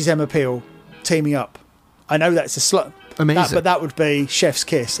Mrs. Emma Peel teaming up. I know that's a slut. Amazing. But that would be chef's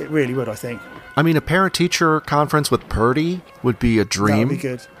kiss. It really would, I think. I mean, a parent-teacher conference with Purdy would be a dream. That would be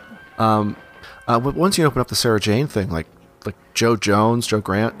good. But once you open up the Sarah Jane thing, like Joe Jones, Joe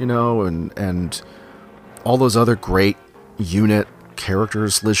Grant, and all those other great unit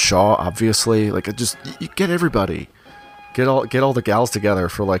characters, Liz Shaw, obviously, you get everybody, get all the gals together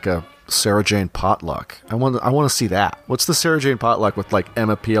for like a Sarah Jane potluck. I want to see that. What's the Sarah Jane potluck with like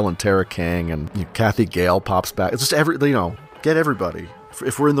Emma Peel and Tara King and Kathy Gale pops back? It's just get everybody.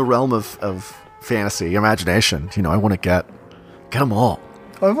 If we're in the realm of fantasy, imagination, I want to get them all.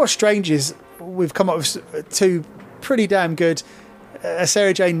 I mean, what's strange is we've come up with two pretty damn good a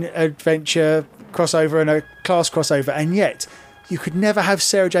Sarah Jane Adventure crossover and a Class crossover, and yet you could never have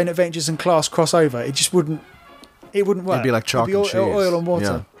Sarah Jane Adventures and Class crossover. It just wouldn't work. It'd be like chalk and cheese. Oil and water.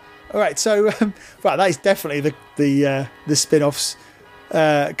 Yeah. All right, so that is definitely the spin-offs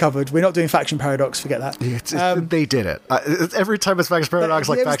covered. We're not doing Faction Paradox, forget that. They did it. Every time it's Faction Paradox,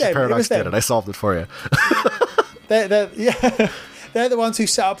 Faction Paradox did it. I solved it for you. They're the ones who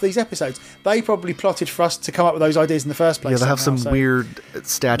set up these episodes. They probably plotted for us to come up with those ideas in the first place. Yeah, they have some weird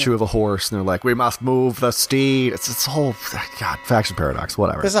statue of a horse, and they're like, we must move the steed. It's whole, Faction Paradox,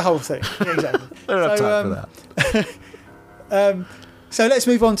 whatever. There's a whole thing. Yeah, exactly. I don't have time for that. So let's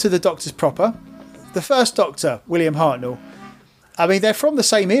move on to the Doctors proper. The first Doctor, William Hartnell. I mean, they're from the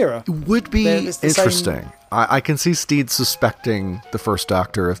same era. It would be interesting. I can see Steed suspecting the first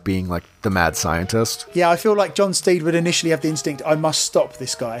Doctor of being like the mad scientist. Yeah, I feel like John Steed would initially have the instinct, I must stop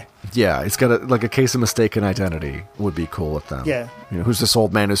this guy. Yeah, he's got a case of mistaken identity would be cool with them. Yeah. Who's this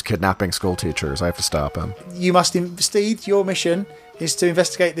old man who's kidnapping school teachers? I have to stop him. Steed, your mission is to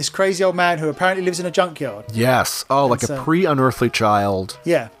investigate this crazy old man who apparently lives in a junkyard. Yes. Oh, like a pre-unearthly child.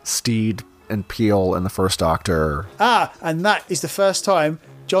 Yeah. Steed and Peel and the first Doctor. And that is the first time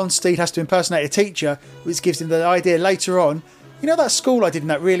John Steed has to impersonate a teacher, which gives him the idea later on, that school I did in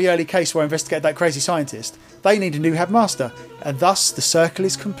that really early case where I investigated that crazy scientist? They need a new headmaster, and thus the circle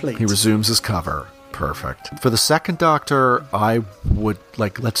is complete. He resumes his cover. Perfect. For the second Doctor, I would,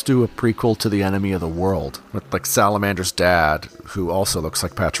 let's do a prequel to The Enemy of the World, with, Salamander's dad, who also looks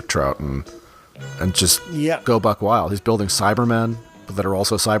like Patrick Troughton, and just go buck wild. He's building Cybermen that are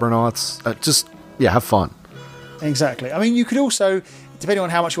also cybernauts. Have fun. Exactly. I mean, you could also depending on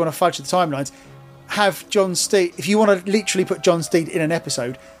how much you want to fudge the timelines, have John Steed, if you want to literally put John Steed in an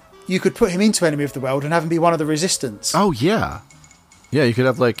episode, you could put him into Enemy of the World and have him be one of the Resistance. Oh, yeah. Yeah, you could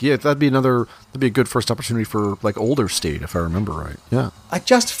have, like, that'd be a good first opportunity for, like, older Steed, if I remember right. Yeah. I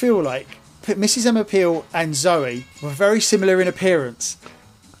just feel like Mrs. Emma Peel and Zoe were very similar in appearance.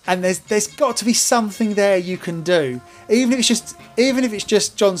 And there's got to be something there you can do. Even if it's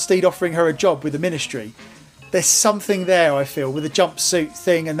just John Steed offering her a job with the Ministry. There's something there, I feel, with the jumpsuit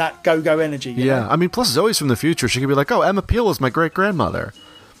thing and that go-go energy. You know? I mean, plus Zoe's from the future. She could be like, oh, Emma Peel was my great-grandmother.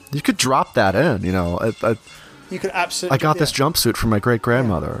 You could drop that in, you know. You could absolutely... I got this jumpsuit from my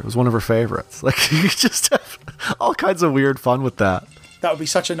great-grandmother. It was one of her favorites. Like, you just have all kinds of weird fun with that. That would be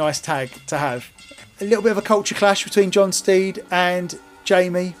such a nice tag to have. A little bit of a culture clash between John Steed and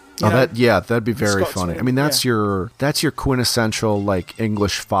Jamie. That'd be very funny. I mean, that's yeah. your quintessential, like,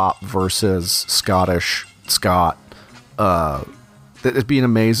 English fop versus Scottish Scott. It'd be an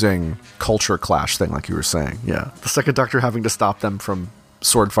amazing culture clash thing, like you were saying. Yeah, the Second Doctor having to stop them from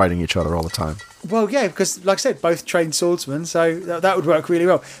sword fighting each other all the time. Well, yeah, because like I said, both trained swordsmen, so that would work really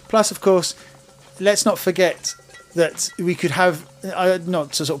well. Plus, of course, let's not forget that we could have,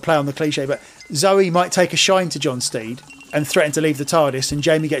 not to sort of play on the cliche, but Zoe might take a shine to John Steed and threaten to leave the TARDIS, and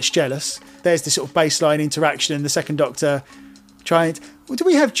Jamie gets jealous. There's this sort of baseline interaction, and the Second Doctor trying to... Well, do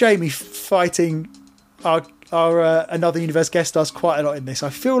we have Jamie fighting our Another Universe guest stars quite a lot in this? I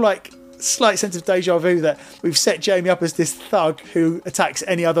feel like a slight sense of deja vu that we've set Jamie up as this thug who attacks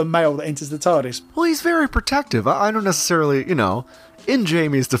any other male that enters the TARDIS. Well, he's very protective. I don't necessarily, in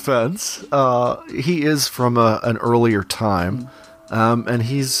Jamie's defense, he is from an earlier time, and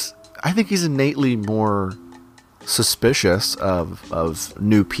I think he's innately more suspicious of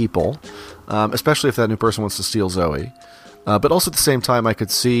new people, especially if that new person wants to steal Zoe. But also at the same time, I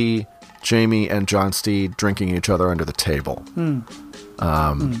could see Jamie and John Steed drinking each other under the table,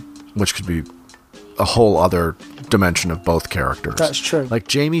 which could be a whole other dimension of both characters. That's true. Like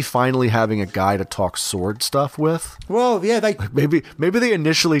Jamie finally having a guy to talk sword stuff with. Well, yeah, maybe they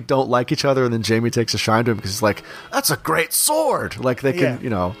initially don't like each other, and then Jamie takes a shine to him because he's like, "That's a great sword!" Like they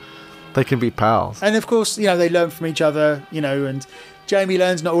can, they can be pals. And of course, they learn from each other, and Jamie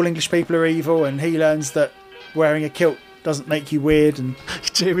learns not all English people are evil, and he learns that wearing a kilt doesn't make you weird. And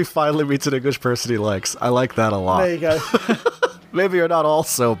Jamie finally meets an English person he likes. I like that a lot. There you go. Maybe you're not all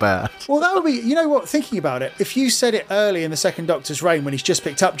so bad. Well, that would be, thinking about it, if you said it early in the Second Doctor's reign when he's just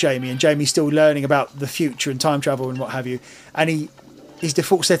picked up Jamie and Jamie's still learning about the future and time travel and what have you, and his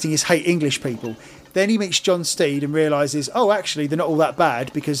default setting is hate English people, then he meets John Steed and realises, oh, actually, they're not all that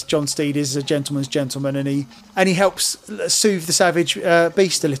bad because John Steed is a gentleman's gentleman and he helps soothe the savage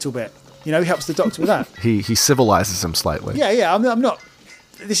beast a little bit. He helps the Doctor with that. He civilises him slightly. Yeah. I'm not...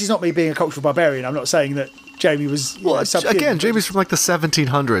 This is not me being a cultural barbarian. I'm not saying that Jamie was... again, Jamie's from like the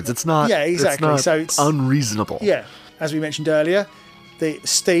 1700s. It's not... Yeah, exactly. It's unreasonable. Yeah. As we mentioned earlier, the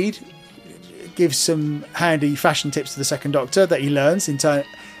Steed gives some handy fashion tips to the Second Doctor that he learns in turn,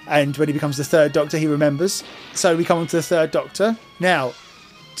 and when he becomes the Third Doctor, he remembers. So we come on to the Third Doctor. Now,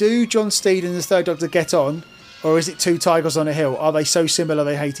 do John Steed and the Third Doctor get on, or is it two tigers on a hill? Are they so similar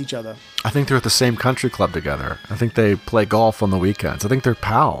they hate each other? I think they're at the same country club together. I think they play golf on the weekends. I think they're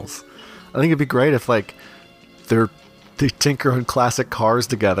pals. I think it'd be great if, like, they tinker on classic cars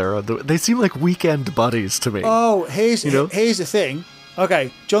together. They seem like weekend buddies to me. Oh, here's the thing.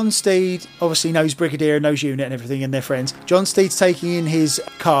 Okay, John Steed obviously knows Brigadier, knows Unit and everything, and they're friends. John Steed's taking in his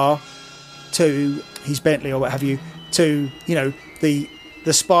car to his Bentley or what have you, to, the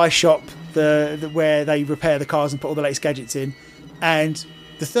spy shop, the where they repair the cars and put all the latest gadgets in. And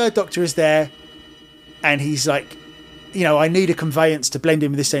the Third Doctor is there, and he's like, I need a conveyance to blend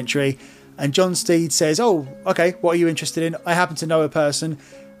in with this century. And John Steed says, oh, okay, what are you interested in? I happen to know a person.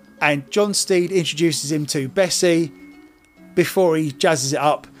 And John Steed introduces him to Bessie before he jazzes it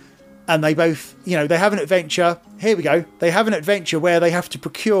up. And they both, they have an adventure. Here we go. They have an adventure where they have to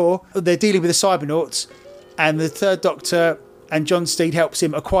procure, they're dealing with the Cybernauts. And the Third Doctor and John Steed helps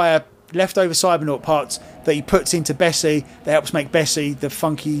him acquire leftover Cybernaut parts that he puts into Bessie. That helps make Bessie the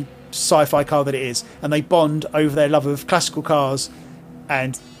funky sci-fi car that it is. And they bond over their love of classical cars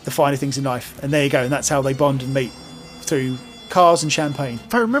and the finer things in life. And there you go. And that's how they bond and meet, through cars and champagne.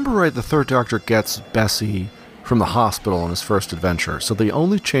 If I remember right, the Third Doctor gets Bessie from the hospital on his first adventure. So the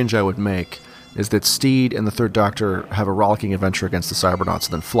only change I would make is that Steed and the Third Doctor have a rollicking adventure against the Cybernauts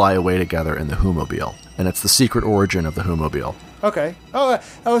and then fly away together in the Whomobile. And it's the secret origin of the Whomobile. Okay. Oh,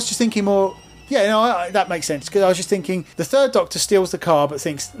 I was just thinking more... Yeah, no, that makes sense. Because I was just thinking, the Third Doctor steals the car, but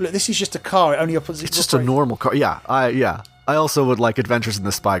thinks, look, this is just a car. It only operates... It's just a normal car. Yeah, I also would like Adventures in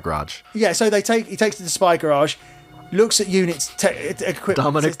the Spy Garage. Yeah, so he takes it to the Spy Garage, looks at units, equipment.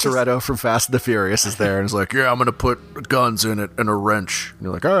 Dominic This- Toretto from Fast and the Furious is there and is like, yeah, I'm going to put guns in it and a wrench. And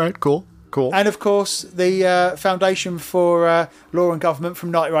you're like, all right, cool. And of course, the Foundation for Law and Government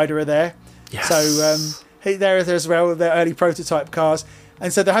from Knight Rider are there. Yes. So they're there as well, their early prototype cars.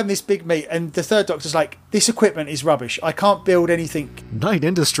 And so they're having this big meet, and the Third Doctor's like, this equipment is rubbish. I can't build anything. Knight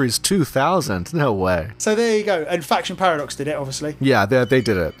Industries 2000. No way. So there you go. And Faction Paradox did it, obviously. Yeah, they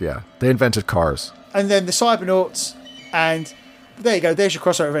did it. Yeah. They invented cars. And then the Cybernauts, and there you go. There's your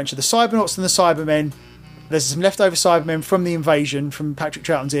crossover adventure. The Cybernauts and the Cybermen. There's some leftover Cybermen from the invasion, from Patrick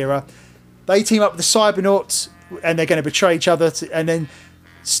Troughton's era. They team up with the Cybernauts, and they're going to betray each other. And then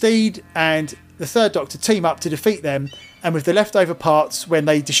Steed and the Third Doctor team up to defeat them. And with the leftover parts, when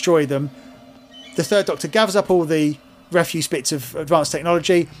they destroy them, the Third Doctor gathers up all the refuse bits of advanced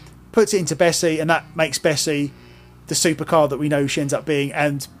technology, puts it into Bessie, and that makes Bessie the supercar that we know she ends up being,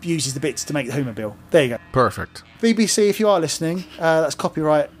 and uses the bits to make the Humobile. There you go. Perfect. BBC, if you are listening, that's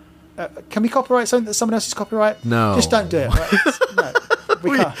copyright. Can we copyright something that's someone else's copyright? No. Just don't do it. Right? No,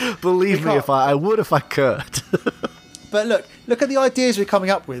 we can't. Believe We me, can't. if I would if I could. But look at the ideas we're coming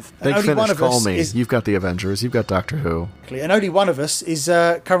up with. And Big only one Finish, of call us me. is, You've got the Avengers. You've got Doctor Who. and only one of us is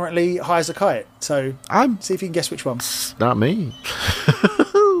currently high as a kite. So I'm see if you can guess which one. not me.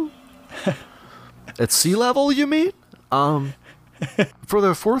 At sea level, you mean? For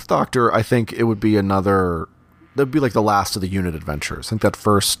the Fourth Doctor, I think it would be another. That'd be like the last of the unit adventures. I think that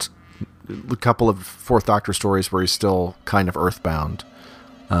first couple of Fourth Doctor stories where he's still kind of earthbound.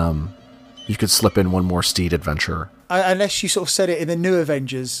 You could slip in one more Steed adventure. Unless you sort of set it in the New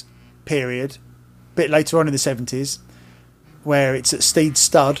Avengers period, a bit later on in the 70s, where it's at Steed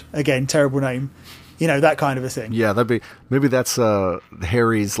Stud, again, terrible name, that kind of a thing. Yeah, maybe that's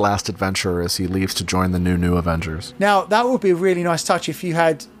Harry's last adventure as he leaves to join the new Avengers. Now, that would be a really nice touch if you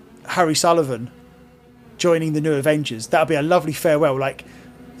had Harry Sullivan joining the New Avengers. That would be a lovely farewell. Like,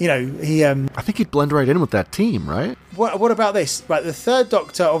 he... I think he'd blend right in with that team, right? What about this? Right, the Third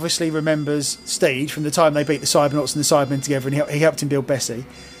Doctor obviously remembers Steed from the time they beat the Cybernauts and the Cybermen together, and he helped him build Bessie.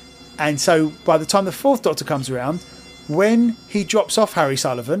 And so by the time the Fourth Doctor comes around, when he drops off Harry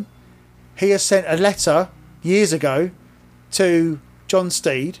Sullivan, he has sent a letter years ago to John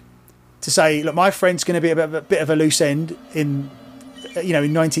Steed to say, look, my friend's going to be a bit of a loose end in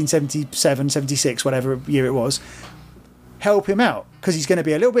 1977, 76, whatever year it was. Help him out, because he's going to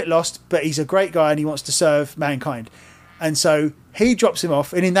be a little bit lost, but he's a great guy and he wants to serve mankind. And so he drops him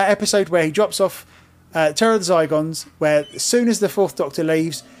off, and in that episode where he drops off Terror of the Zygons, where as soon as the Fourth Doctor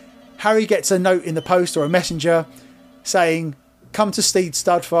leaves, Harry gets a note in the post or a messenger saying, come to Steed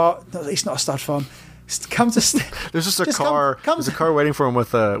Stud Farm. No, it's not a stud farm. Come to Steed. There's just a car. There's a car waiting for him with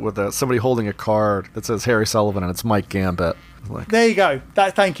somebody holding a card that says Harry Sullivan, and it's Mike Gambit. Like, there you go.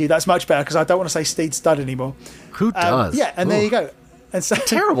 Thank you. That's much better, because I don't want to say Steed Stud anymore. Who does? Yeah, and there you go. And so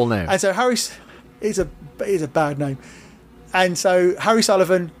terrible name. And so Harry's is a bad name. And so Harry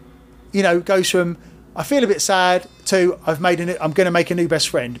Sullivan, goes from I feel a bit sad to I'm going to make a new best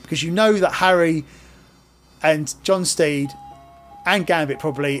friend, because that Harry and John Steed and Gambit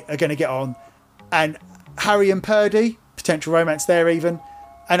probably are going to get on, and Harry and Purdy, potential romance there even.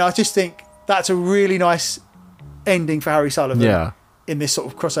 And I just think that's a really nice ending for Harry Sullivan. Yeah. In this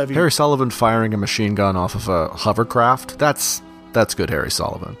sort of crossover. Harry Sullivan firing a machine gun off of a hovercraft. That's good Harry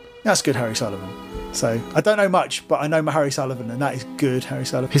Sullivan. That's good Harry Sullivan. So I don't know much, but I know my Harry Sullivan, and that is good Harry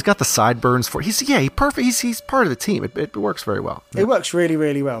Sullivan. He's got the sideburns for. He's perfect. He's part of the team. It works very well. It works really,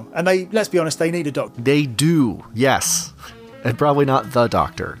 really well. And let's be honest, they need a doctor. They do. Yes. And probably not the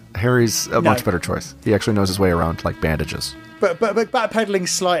Doctor. Harry's a much better choice. He actually knows his way around like bandages. But backpedaling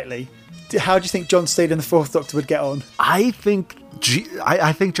slightly, how do you think John Steed and the Fourth Doctor would get on? I think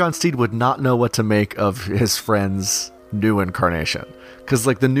John Steed would not know what to make of his friend's new incarnation. Because,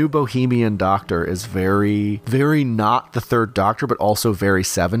 the new Bohemian Doctor is very, very not the Third Doctor, but also very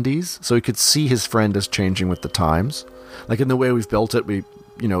 70s. So he could see his friend as changing with the times. Like, in the way we've built it,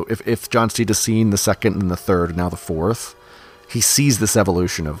 if John Steed has seen the second and the third, and now the fourth, he sees this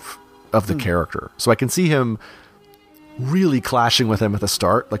evolution of the character. So I can see him really clashing with him at the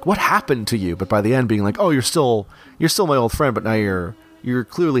start. Like, what happened to you? But by the end being like, oh, you're still my old friend, but now you're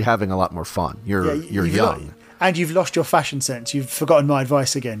clearly having a lot more fun. You're young. And you've lost your fashion sense. You've forgotten my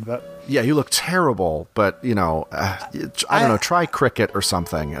advice again. But yeah, you look terrible. But I don't know. Try cricket or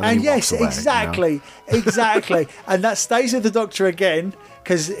something. And then yes, away, exactly. And that stays with the Doctor again,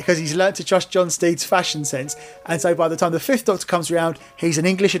 because he's learnt to trust John Steed's fashion sense. And so by the time the Fifth Doctor comes around, he's an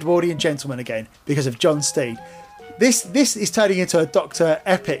English Edwardian gentleman again because of John Steed. This is turning into a Doctor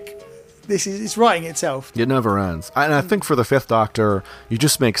epic. it's writing itself. It never ends. And I think for the Fifth Doctor, you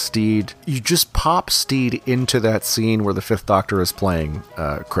just pop Steed into that scene where the Fifth Doctor is playing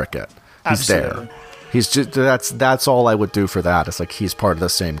cricket. He's Absolutely. there. He's just that's all I would do for that. It's like he's part of the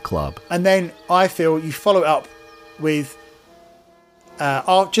same club. And then I feel you follow it up with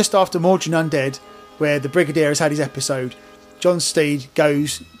just after Mordrin Undead, where the Brigadier has had his episode. John Steed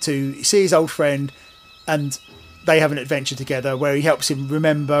goes to see his old friend, and they have an adventure together where he helps him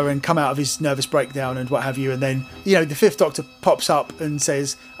remember and come out of his nervous breakdown and what have you. And then, the Fifth Doctor pops up and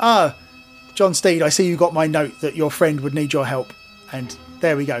says, John Steed, I see you got my note that your friend would need your help. And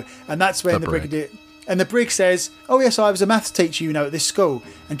there we go. And that's when the Brigadier... And the Brig says, oh yes, I was a maths teacher, at this school.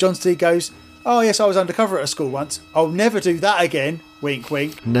 And John Steed goes, oh yes, I was undercover at a school once. I'll never do that again. Wink,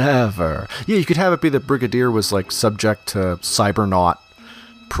 wink. Never. Yeah, you could have it be that Brigadier was like subject to cybernaut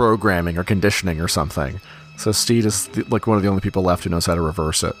programming or conditioning or something. So Steed is like one of the only people left who knows how to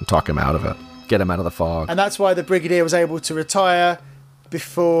reverse it and talk him out of it. Get him out of the fog. And that's why the Brigadier was able to retire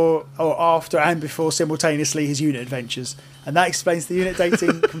before or after and before simultaneously his unit adventures. And that explains the unit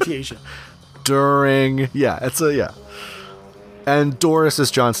dating confusion. During... Yeah. And Doris is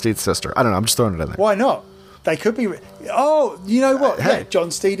John Steed's sister. I don't know. I'm just throwing it in there. Why not? They could be... Oh, you know what? Hey. Yeah,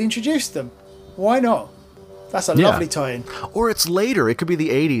 John Steed introduced them. Why not? That's a lovely tie-in. Or it's later. It could be the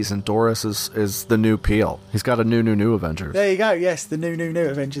 80s and Doris is the new Peel. He's got a new Avengers. There you go. Yes, the new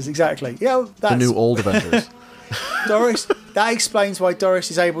Avengers. Exactly. Yeah, that's... The new old Avengers. Doris... That explains why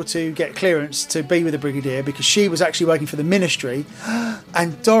Doris is able to get clearance to be with the Brigadier, because she was actually working for the Ministry.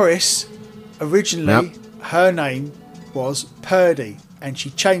 And Doris, originally, her name was Purdy, and she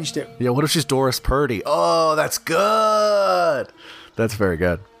changed it. Yeah, what if she's Doris Purdy? Oh, that's good. That's very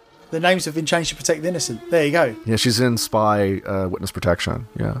good. The names have been changed to protect the innocent. There you go. Yeah, she's in Spy Witness Protection.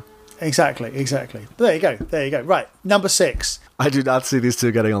 Yeah. Exactly. There you go. Right, number 6. I do not see these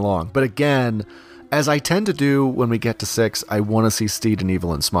two getting along. But again, as I tend to do when we get to 6, I want to see Steed and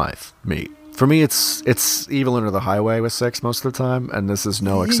Evelyn Smythe meet. For me, it's Evelyn or the Highway with 6 most of the time, and this is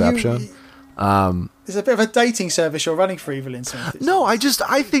no exception. There's a bit of a dating service you're running for Evelyn Smythe. No, I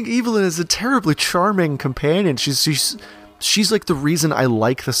think Evelyn is a terribly charming companion. She's like the reason I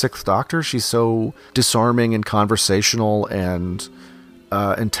like the Sixth Doctor. She's so disarming and conversational and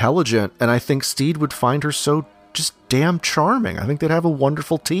intelligent, and I think Steed would find her so just damn charming. I think they'd have a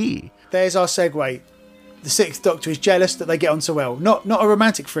wonderful tea. There's our segue. The Sixth Doctor is jealous that they get on so well. Not a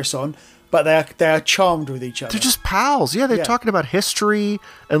romantic frisson, but they are charmed with each other. They're just pals. Yeah, they're talking about history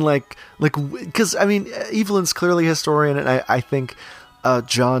and like because I mean, Evelyn's clearly a historian, and I think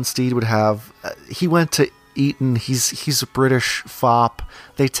John Steed would have. He went to Eton. He's a British fop.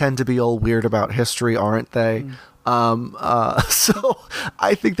 They tend to be all weird about history, aren't they? So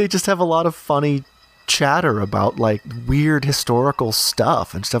I think they just have a lot of funny chatter about like weird historical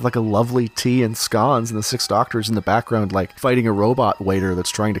stuff, and just have like a lovely tea and scones, and the Sixth Doctor's in the background like fighting a robot waiter that's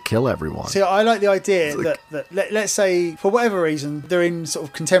trying to kill everyone. See, I like the idea that let's say for whatever reason they're in sort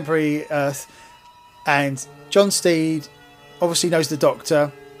of contemporary Earth, and John Steed obviously knows the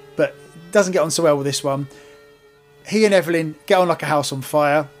Doctor but doesn't get on so well with this one. He and Evelyn get on like a house on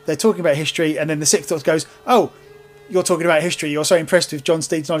fire. They're talking about history, and then the Sixth Doctor goes, oh, you're talking about history, you're so impressed with John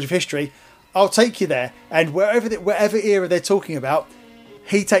Steed's knowledge of history, I'll take you there. And whatever era they're talking about,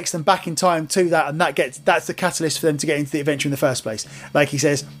 he takes them back in time to that, and that's the catalyst for them to get into the adventure in the first place. Like he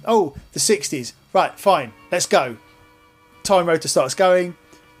says, oh, the 60s. Right, fine, let's go. Time Rotor starts going.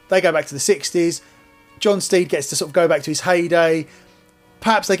 They go back to the 60s. John Steed gets to sort of go back to his heyday.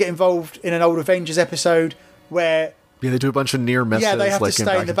 Perhaps they get involved in an old Avengers episode where... Yeah, they do a bunch of near misses. Yeah, they have like to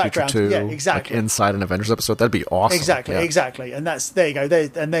stay in the background. 2, yeah, exactly. Like inside an Avengers episode. That'd be awesome. Exactly. And there you go.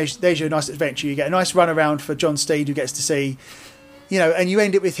 There's your nice adventure. You get a nice run around for John Steed, who gets to see, and you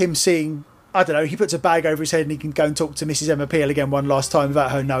end it with him seeing, I don't know, he puts a bag over his head and he can go and talk to Mrs. Emma Peel again one last time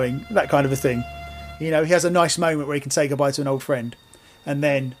without her knowing, that kind of a thing. He has a nice moment where he can say goodbye to an old friend. And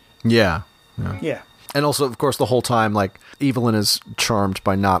then... Yeah. And also, of course, the whole time, like, Evelyn is charmed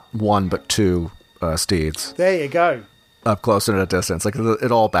by not 1 but 2 Steeds. There you go. Up close and at a distance. Like,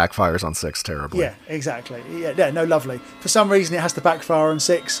 it all backfires on 6 terribly. Yeah, exactly. Yeah, no, lovely. For some reason, it has to backfire on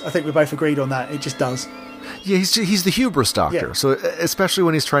 6. I think we both agreed on that. It just does. Yeah, he's the hubris Doctor. Yeah. So, especially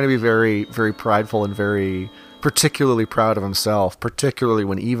when he's trying to be very, very prideful and very particularly proud of himself, particularly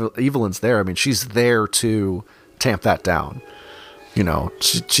when Evelyn's there. I mean, she's there to tamp that down.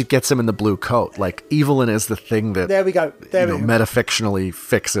 She gets him in the blue coat. Like, Evelyn is the thing that... There we go. Metafictionally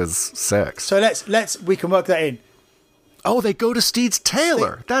fixes 6. So we can work that in. Oh, they go to Steed's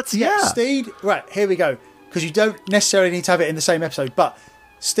tailor. Steed. Right, here we go. Because you don't necessarily need to have it in the same episode, but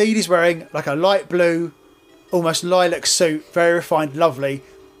Steed is wearing like a light blue, almost lilac suit, very refined, lovely.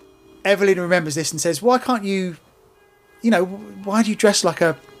 Evelyn remembers this and says, why can't you, why do you dress like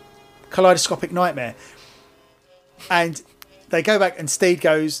a kaleidoscopic nightmare? And they go back and Steed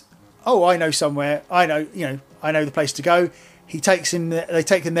goes, oh, I know somewhere. I know the place to go. They take him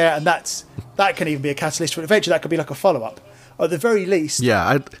there, and that can even be a catalyst for an adventure. That could be like a follow-up. Or at the very least...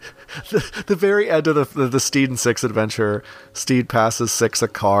 Yeah, the very end of the Steed and Six adventure, Steed passes Six a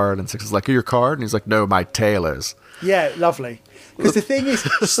card, and Six is like, your card? And he's like, no, my tailor's. Yeah, lovely. Because the thing is,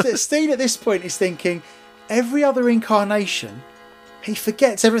 Steed at this point is thinking, every other incarnation, he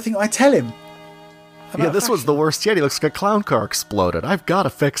forgets everything I tell him. Yeah, this was the worst yet. He looks like a clown car exploded. I've got to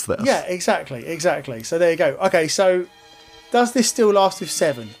fix this. Yeah, exactly. So there you go. Okay, so does this still last with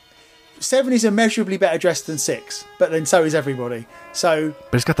 7? 7 is immeasurably better dressed than 6, but then so is everybody. So,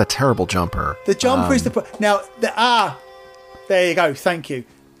 but he's got that terrible jumper. The jumper is now. There you go. Thank you.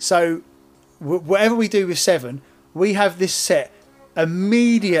 So, whatever we do with 7, we have this set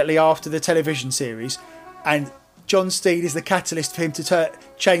immediately after the television series, and John Steed is the catalyst for him to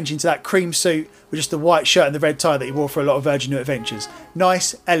change into that cream suit with just the white shirt and the red tie that he wore for a lot of Virgin New Adventures.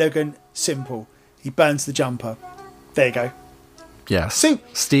 Nice, elegant, simple. He burns the jumper. There you go. Yes.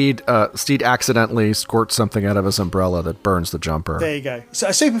 Steed accidentally squirts something out of his umbrella that burns the jumper. There you go. So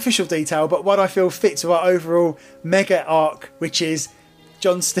a superficial detail, but one I feel fits with our overall mega arc, which is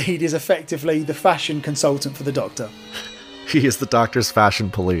John Steed is effectively the fashion consultant for the Doctor. He is the Doctor's fashion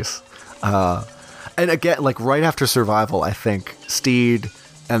police. And again, like right after Survival, I think Steed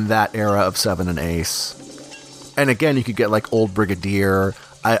and that era of 7 and Ace. And again, you could get like Old Brigadier.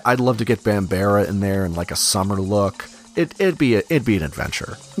 I'd love to get Bambera in there in like a summer look. It'd be an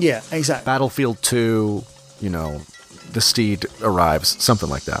adventure. Yeah, exactly. Battlefield 2, the Steed arrives, something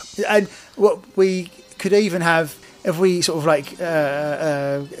like that. And what we could even have, if we sort of like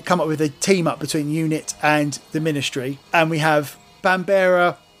come up with a team up between UNIT and the Ministry, and we have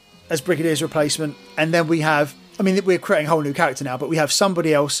Bambera as Brigadier's replacement, and then we have, we're creating a whole new character now, but we have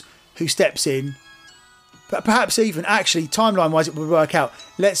somebody else who steps in, but perhaps even actually timeline-wise it would work out.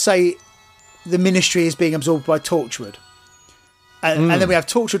 Let's say the Ministry is being absorbed by Torchwood. And then we have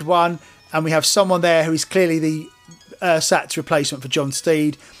Torchwood 1, and we have someone there who is clearly the Sat's replacement for John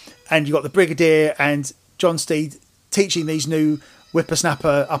Steed, and you've got the Brigadier and John Steed teaching these new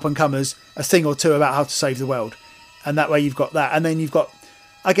whippersnapper up-and-comers a thing or two about how to save the world. And that way you've got that. And then you've got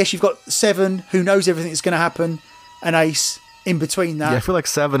 7, who knows everything that's going to happen, and Ace in between that. Yeah, I feel like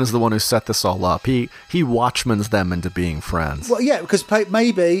 7 is the one who set this all up. He Watchmans them into being friends. Well, yeah, because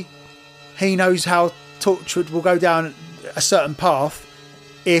maybe he knows how Torchwood will go down a certain path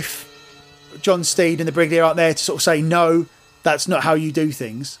if John Steed and the Brigadier aren't there to sort of say, no, that's not how you do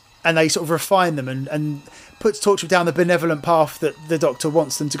things. And they sort of refine them and puts Torchwood down the benevolent path that the Doctor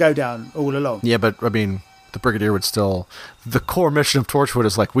wants them to go down all along. Yeah, but the Brigadier would still... The core mission of Torchwood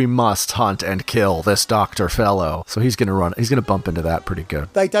is like, we must hunt and kill this Doctor fellow. So he's going to bump into that pretty good.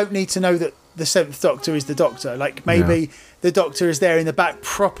 They don't need to know that the 7th Doctor is the Doctor. Like, maybe the Doctor is there in the back,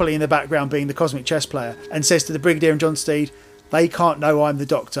 properly in the background, being the cosmic chess player, and says to the Brigadier and John Steed, they can't know I'm the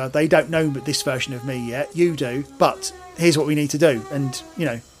Doctor. They don't know this version of me yet. You do. But here's what we need to do. And,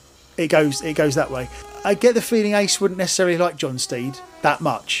 it goes that way. I get the feeling Ace wouldn't necessarily like John Steed that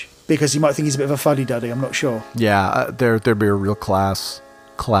much, because he might think he's a bit of a fuddy-duddy. I'm not sure. Yeah, there'd be a real class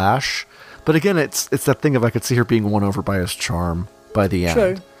clash. But again, it's that thing of I could see her being won over by his charm by the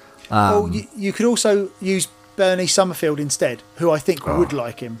end. True. You could also use Bernice Summerfield instead, who I think would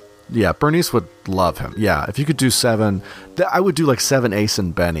like him. Yeah, Bernice would love him. Yeah, if you could do 7, I would do like 7, Ace,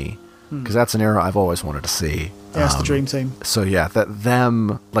 and Benny, because that's an era I've always wanted to see. Yeah, that's the dream team. So yeah,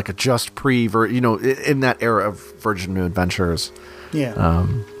 them like a just in that era of Virgin New Adventures. Yeah.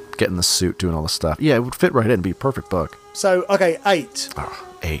 Getting the suit, doing all the stuff. Yeah, it would fit right in. It'd be a perfect book. So, okay, 8.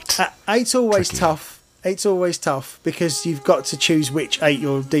 8. 8's always Tricky. tough. 8's always tough because you've got to choose which 8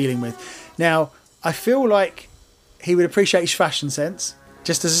 you're dealing with. Now, I feel like he would appreciate his fashion sense,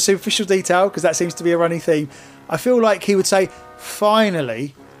 just as a superficial detail, because that seems to be a running theme. I feel like he would say,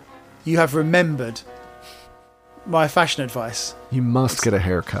 finally, you have remembered my fashion advice. You must get a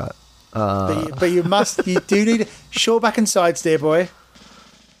haircut. But you do need short back and sides, dear boy.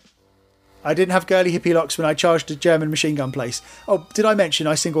 I didn't have girly hippie locks when I charged a German machine gun place. Oh, did I mention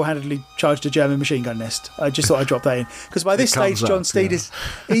I single-handedly charged a German machine gun nest? I just thought I'd drop that in. Because by this stage, John Steed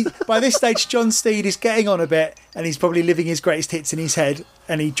is getting on a bit, and he's probably living his greatest hits in his head,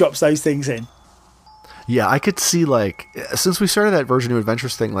 and he drops those things in. Yeah, I could see, like, since we started that Virgin New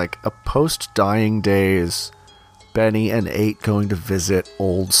Adventures thing, like, a post-Dying Days, Benny and 8 going to visit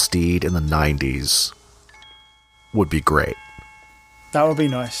old Steed in the 90s would be great. That would be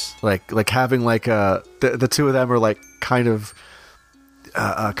nice. Like having like the two of them are like kind of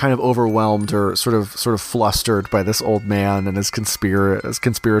kind of overwhelmed or sort of flustered by this old man and his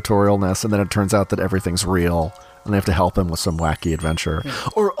conspiratorialness, and then it turns out that everything's real, and they have to help him with some wacky adventure. Yeah.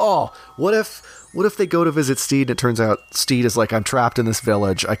 Or what if they go to visit Steed and it turns out Steed is like, I'm trapped in this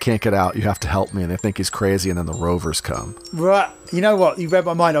village, I can't get out, you have to help me, and they think he's crazy, and then the Rovers come. Right, you know what? You read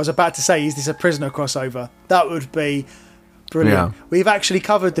my mind. I was about to say, is this a Prisoner crossover? That would be brilliant. Yeah. We've actually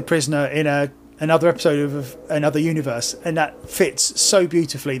covered the Prisoner in another episode of another universe, and that fits so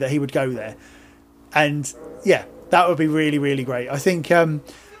beautifully that he would go there. And yeah, that would be really, really great. I think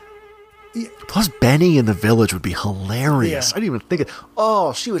plus Benny in the village would be hilarious. Yeah. I didn't even think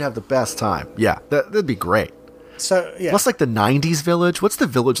she would have the best time. Yeah, that'd be great. So yeah, plus like the 90s village. What's the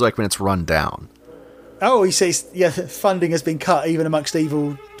village like when it's run down? Oh, he says funding has been cut even amongst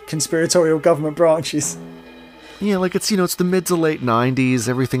evil conspiratorial government branches. Yeah, like it's the mid to late 90s.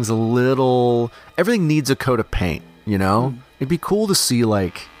 Everything needs a coat of paint, It'd be cool to see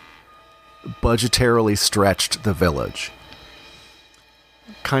like budgetarily stretched the village.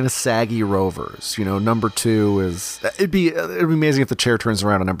 Kind of saggy Rovers, number 2 is... It'd be amazing if the chair turns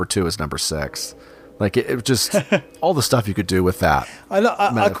around and number 2 is number 6. Like, it just... all the stuff you could do with that.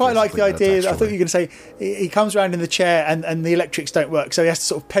 I quite like the idea. I thought you were going to say he comes around in the chair and the electrics don't work, so he has to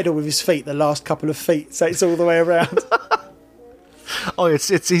sort of pedal with his feet the last couple of feet, so it's all the way around.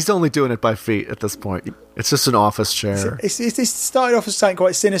 He's only doing it by feet at this point. It's just an office chair. It started off as something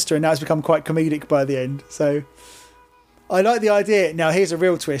quite sinister, and now it's become quite comedic by the end, so... I like the idea. Now, here's a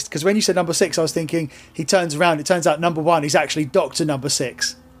real twist, because when you said number 6, I was thinking he turns around. It turns out number 1 is actually Dr. Number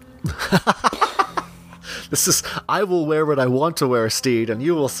 6. This is, I will wear what I want to wear, Steed, and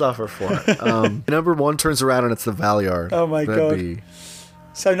you will suffer for it. Number 1 turns around and it's the Valyard. Oh my God.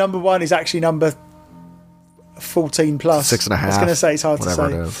 So number 1 is actually number 14 plus. 6.5. I was going to say it's hard to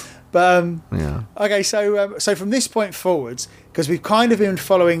say. It is. But, yeah. Okay, so from this point forwards, because we've kind of been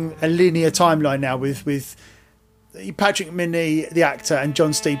following a linear timeline now with Patrick Macnee, the actor, and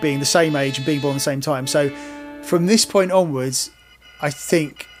John Steed being the same age and being born at the same time. So from this point onwards, I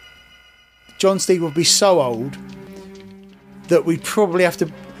think John Steed will be so old that we probably have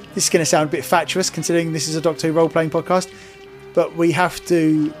to... This is going to sound a bit fatuous considering this is a Doctor Who role-playing podcast, but we have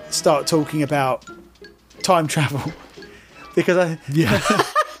to start talking about time travel. Because I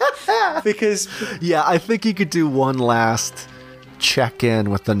think you could do one last... check-in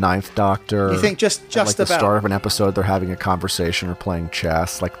with the Ninth Doctor. You think just at, like, about the start of an episode they're having a conversation or playing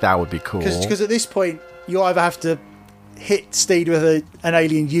chess, like that would be cool. Because at this point you either have to hit Steed with an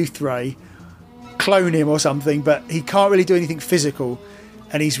alien youth ray, clone him or something, but he can't really do anything physical,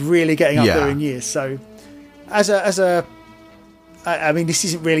 and he's really getting up there in years. So I mean, this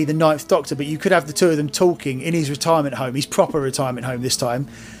isn't really the Ninth Doctor, but you could have the two of them talking in his retirement home, his proper retirement home this time,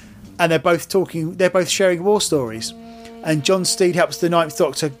 and they're both talking. They're both sharing war stories. And John Steed helps the Ninth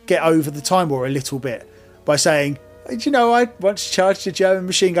Doctor get over the Time War a little bit by saying, I once charged a German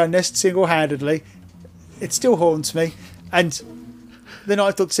machine gun nest single-handedly. It still haunts me. And the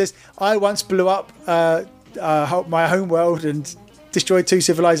Ninth Doctor says, I once blew up my home world and destroyed 2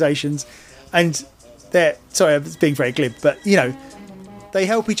 civilizations. And sorry, I'm being very glib, but, they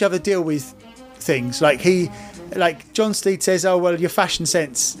help each other deal with things. Like John Steed says, oh, well, your fashion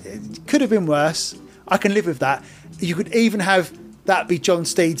sense it could have been worse. I can live with that. You could even have that be John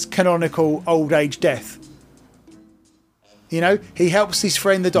Steed's canonical old age death. He helps his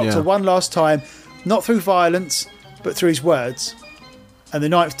friend the Doctor one last time, not through violence, but through his words. And the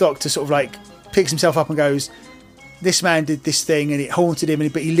Ninth Doctor sort of like picks himself up and goes, this man did this thing and it haunted him,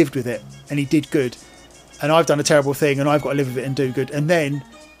 but he lived with it and he did good. And I've done a terrible thing and I've got to live with it and do good. And then,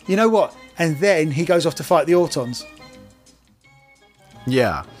 you know what? And then he goes off to fight the Autons.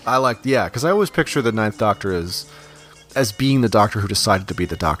 Yeah, because I always picture the Ninth Doctor as being the Doctor who decided to be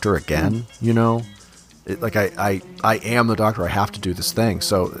the Doctor again, I am the Doctor, I have to do this thing.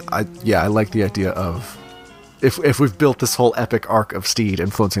 So I like the idea of if we've built this whole epic arc of Steed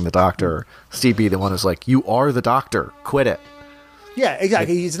influencing the Doctor, Steed be the one who's like, you are the Doctor, quit it. Yeah,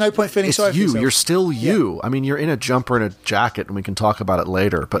 exactly. There's no point feeling sorry for yourself. You're still you. I mean, you're in a jumper and a jacket, and we can talk about it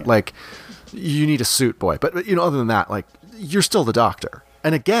later, but like, you need a suit, boy. But other than that, like, you're still the Doctor.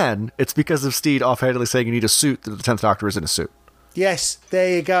 And again, it's because of Steed offhandedly saying you need a suit that the 10th Doctor is in a suit. Yes,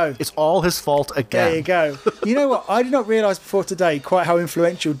 there you go. It's all his fault again. There you go. You know what? I did not realise before today quite how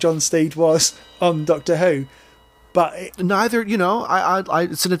influential John Steed was on Doctor Who. But neither,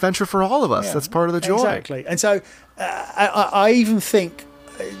 it's an adventure for all of us. Yeah, that's part of the joy. Exactly. And so I even think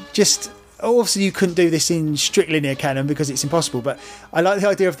obviously you couldn't do this in strict linear canon because it's impossible, but I like the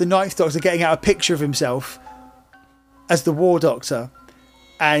idea of the Ninth Doctor getting out a picture of himself as the War Doctor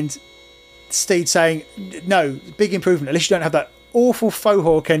and Steed saying, no, big improvement. At least you don't have that awful faux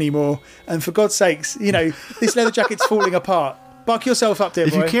hawk anymore. And for God's sakes, this leather jacket's falling apart. Buck yourself up, dear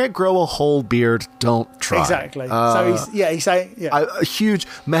boy. If you can't grow a whole beard, don't try. Exactly. So he's saying, a huge,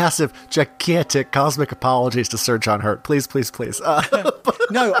 massive, gigantic cosmic apologies to Sir John Hurt. Please, please, please.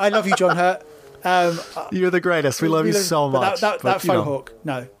 No, I love you, John Hurt. You're the greatest. We love you so much. That faux hawk,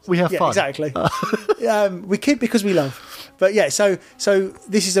 no. We have fun. Exactly. We kid because we love. But yeah, so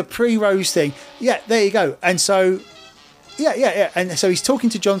this is a pre-Rose thing. Yeah, there you go. And so... Yeah. And so he's talking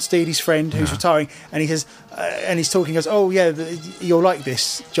to John Steed, his friend, who's retiring, and he says, and he's talking, goes, oh, yeah, you'll like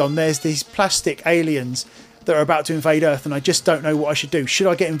this, John. There's these plastic aliens that are about to invade Earth, and I just don't know what I should do. Should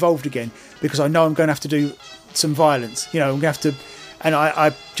I get involved again? Because I know I'm going to have to do some violence. I'm going to have to, and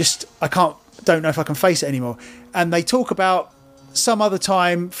I don't know if I can face it anymore. And they talk about some other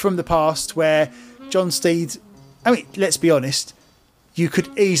time from the past where John Steed, I mean, let's be honest, you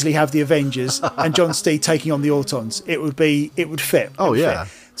could easily have the Avengers and John Steed taking on the Autons. It would fit. Oh, yeah.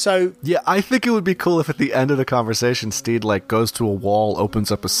 So yeah, I think it would be cool if at the end of the conversation, Steed goes to a wall,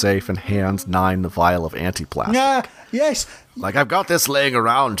 opens up a safe, and hands Nine the vial of antiplastic. Yeah, yes. I've got this laying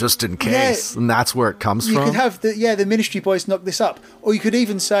around just in case, and that's where it comes from. You could have the Ministry boys knock this up, or you could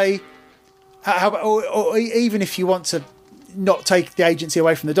even say, or even if you want to not take the agency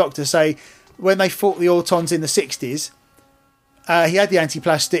away from the Doctor, say when they fought the Autons in the 60s. He had the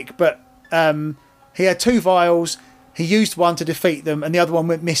antiplastic, but he had 2 vials. He used one to defeat them, and the other one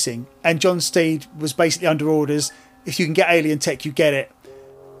went missing. And John Steed was basically under orders. If you can get alien tech, you get it.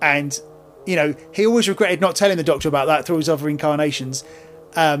 And, he always regretted not telling the Doctor about that through his other incarnations.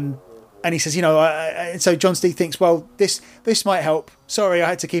 And he says, so John Steed thinks, well, this might help. Sorry, I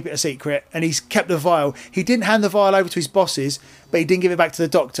had to keep it a secret. And he's kept the vial. He didn't hand the vial over to his bosses, but he didn't give it back to the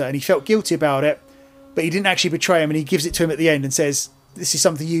Doctor. And he felt guilty about it. But he didn't actually betray him, and he gives it to him at the end and says, this is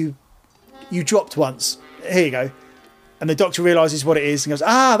something you dropped once. Here you go. And the Doctor realises what it is and goes,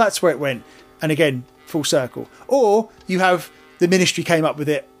 that's where it went. And again, full circle. Or you have the Ministry came up with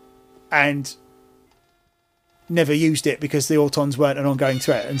it and never used it because the Autons weren't an ongoing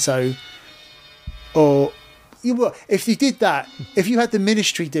threat. And so, if you did that, if you had the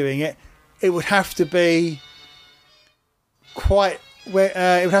Ministry doing it, it would have to be it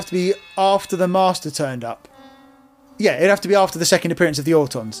would have to be after the Master turned up. Yeah, it'd have to be after the second appearance of the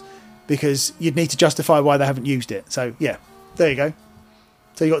Autons, because you'd need to justify why they haven't used it. So yeah, there you go.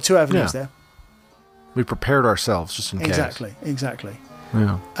 So you got 2 avenues there. We prepared ourselves just in case. Exactly.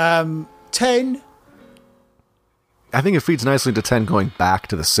 Yeah. 10. I think it feeds nicely into 10 going back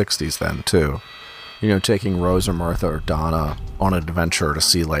to the 60s then too. Taking Rose or Martha or Donna on an adventure to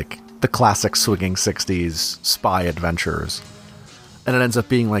see the classic swinging 60s spy adventures. And it ends up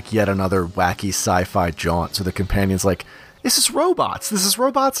being yet another wacky sci-fi jaunt. So the companion's this is robots. This is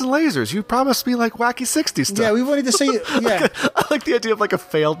robots and lasers. You promised me wacky 60s stuff. Yeah, we wanted to see... Yeah. I like the idea of a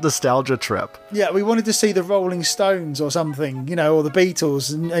failed nostalgia trip. Yeah, we wanted to see the Rolling Stones or something, or the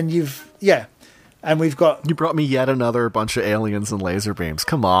Beatles. And you've... Yeah. And we've got... You brought me yet another bunch of aliens and laser beams.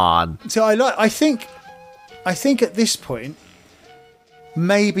 Come on. So I think at this point...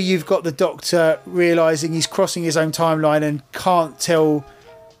 Maybe you've got the Doctor realising he's crossing his own timeline and can't tell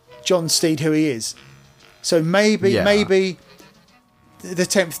John Steed who he is. So maybe the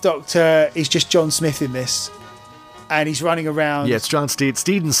 10th Doctor is just John Smith in this. And he's running around. Yeah, it's John Steed.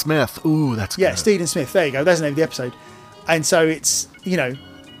 Steed and Smith. Ooh, that's good. Yeah, Steed and Smith. There you go. That's the name of the episode. And so it's, it's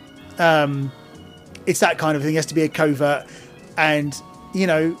that kind of thing. It has to be a covert. And,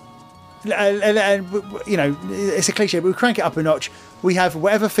 it's a cliche, but we crank it up a notch. We have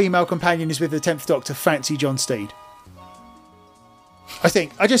whatever female companion is with the 10th Doctor fancy John Steed. I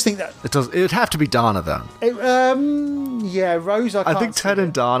just think that it'd have to be Donna then. Rose. I think Ted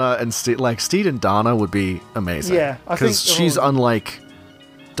and Donna and Steed and Donna would be amazing. Yeah, I think because she's unlike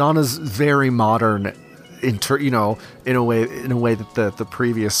Donna's very modern. In a way that the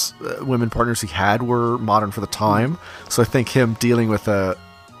previous women partners he had were modern for the time. So I think him dealing with a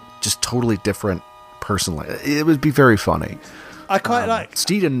just totally different person, it would be very funny. I quite like...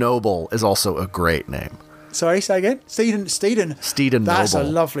 Steed and Noble is also a great name. Sorry, say again? Steed and Noble. That's a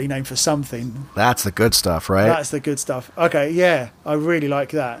lovely name for something. That's the good stuff, right? That's the good stuff. Okay, yeah, I really like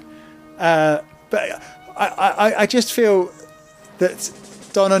that. But I just feel that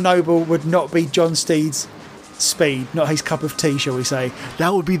Donna Noble would not be John Steed's speed, not his cup of tea, shall we say.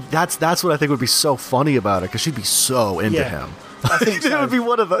 That's what I think would be so funny about it, because she'd be so into him. I think so. It would be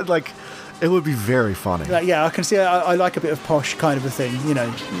one of the, it would be very funny. I can see. I like a bit of posh kind of a thing,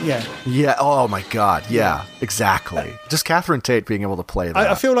 Yeah. Yeah. Oh my God. Yeah. Exactly. Just Catherine Tate being able to play that.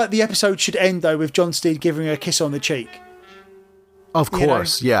 I feel like the episode should end though with John Steed giving her a kiss on the cheek. Of You know?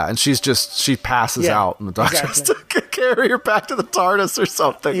 course, yeah, and she passes Yeah, out, and the doctor has to exactly. carry her back to the TARDIS or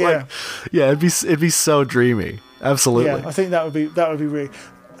something. Yeah. Like, yeah, it'd be so dreamy. Absolutely. Yeah, I think that would be really.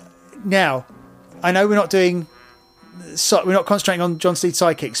 Now, I know we're not concentrating on John Steed's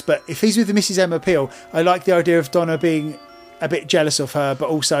sidekicks, but if he's with the Mrs. Emma Peel, I like the idea of Donna being a bit jealous of her, but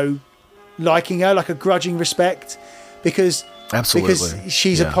also liking her, like a grudging respect, because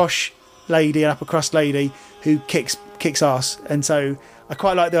she's a posh lady, an upper crust lady who kicks ass, and so I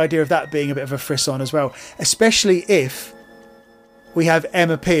quite like the idea of that being a bit of a frisson as well, especially if we have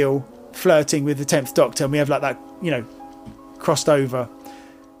Emma Peel flirting with the 10th Doctor and we have like that, crossed over.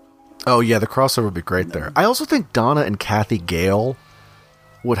 Oh yeah, the crossover would be great there. I also think Donna and Kathy Gale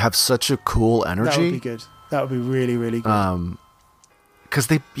would have such a cool energy. That would be good. That would be really, really good. Because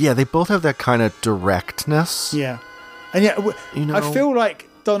they both have that kind of directness. Yeah. And yeah, I feel like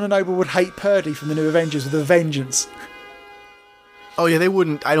Donna Noble would hate Purdy from the New Avengers with a vengeance. Oh yeah, they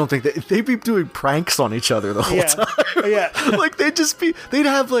wouldn't. I don't think they'd be doing pranks on each other the whole time. Yeah. Like they'd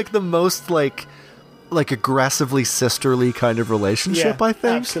have like the most like aggressively sisterly kind of relationship. I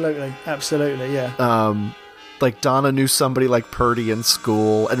think absolutely, yeah. Like Donna knew somebody like Purdy in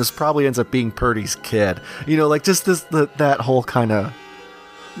school, and this probably ends up being Purdy's kid. Like just that whole kind of.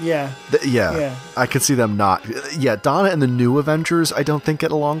 Yeah. I could see them not. Yeah, Donna and the New Avengers, I don't think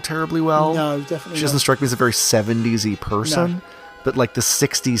get along terribly well. No, definitely. She doesn't strike me as a very 70s-y person. No. But like the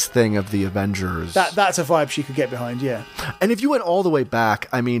 60s thing of the Avengers. That's a vibe she could get behind, yeah. And if you went all the way back,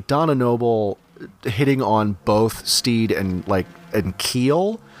 I mean, Donna Noble hitting on both Steed and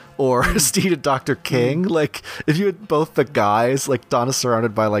Keel, or Steed and Dr. King, like if you had both the guys, like Donna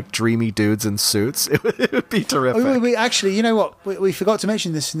surrounded by like dreamy dudes in suits, it would be terrific. We actually, you know what? We forgot to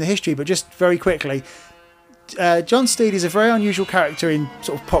mention this in the history, but just very quickly, John Steed is a very unusual character in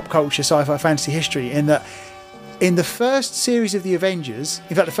sort of pop culture, sci-fi, fantasy history, in that in the first series of the Avengers,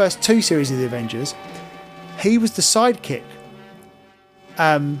 in fact the first two series of the Avengers, he was the sidekick.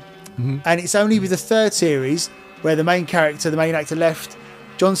 And it's only with the third series where the main actor left,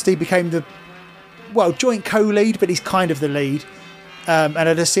 John Steed became the joint co-lead, but he's kind of the lead, and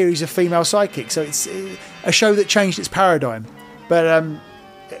had a series of female sidekicks. So it's a show that changed its paradigm. But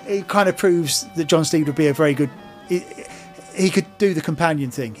it kind of proves that John Steed would be a very good... He could do the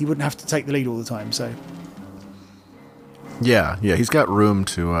companion thing. He wouldn't have to take the lead all the time. So yeah, he's got room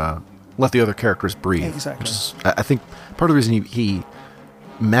to let the other characters breathe. Exactly. Which is, I think part of the reason he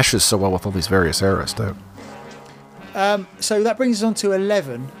meshes so well with all these various eras too. So that brings us on to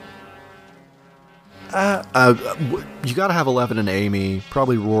 11. You got to have 11 and Amy.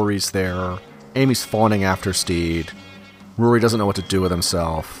 Probably Rory's there. Amy's fawning after Steed. Rory doesn't know what to do with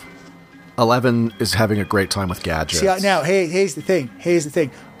himself. 11 is having a great time with gadgets. See, now here's the thing.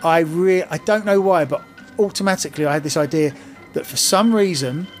 I don't know why, but automatically I had this idea that for some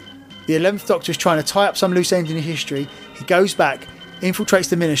reason the 11th Doctor is trying to tie up some loose end in history. He goes back, infiltrates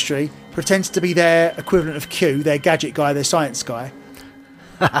the Ministry, pretends to be their equivalent of Q, their gadget guy, their science guy,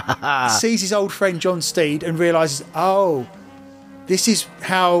 sees his old friend John Steed and realises, oh, this is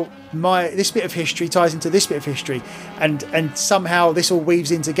how this bit of history ties into this bit of history, and somehow this all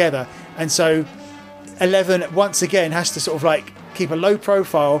weaves in together. And so 11 once again has to sort of like keep a low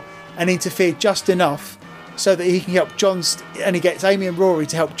profile and interfere just enough so that he can help and he gets Amy and Rory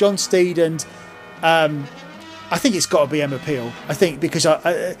to help John Steed, and I think it's got to be Emma Peel. I think because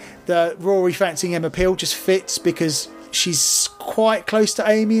the Rory fancying Emma Peel just fits because she's quite close to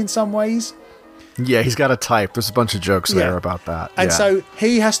Amy in some ways. Yeah, he's got a type. There's a bunch of jokes there about that. And so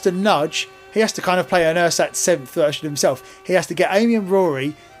he has to kind of play an Ursat 7th version of himself. He has to get Amy and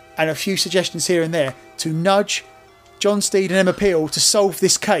Rory and a few suggestions here and there to nudge John Steed and Emma Peel to solve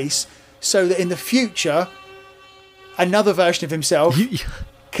this case so that in the future, another version of himself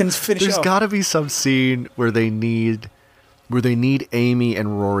can finish it off. There's got to be some scene where they need Amy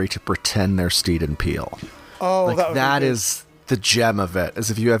and Rory to pretend they're Steed and Peel. Oh, like that is the gem of it. As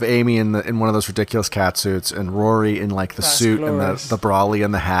if you have Amy in one of those ridiculous cat suits and Rory in like the suit glorious. and the brolly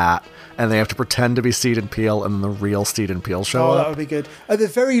and the hat, and they have to pretend to be Steed and Peel, and then the real Steed and Peel show up. That would be good. At the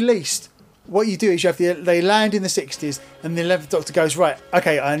very least, what you do is they land in the 60s, and the 11th Doctor goes, right,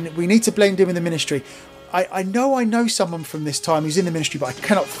 okay, and we need to blend in with the Ministry. I know someone from this time who's in the Ministry, but I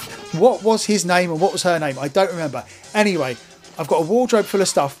cannot... What was his name and what was her name? I don't remember. Anyway, I've got a wardrobe full of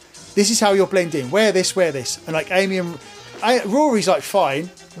stuff. This is how you'll blend in. Wear this. And like Amy and... Rory's like, fine,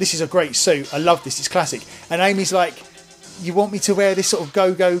 this is a great suit. I love this. It's classic. And Amy's like, you want me to wear this sort of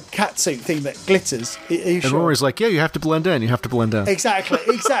go-go cat suit thing that glitters? Are you and sure? Rory's like, yeah, you have to blend in. Exactly.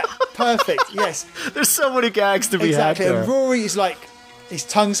 Perfect. Yes. There's so many gags to be had there. And Rory is like, his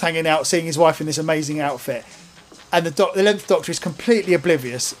tongue's hanging out seeing his wife in this amazing outfit. And the 11th Doctor is completely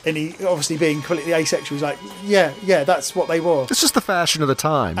oblivious, and he obviously being completely asexual. He's like, yeah, that's what they wore. It's just the fashion of the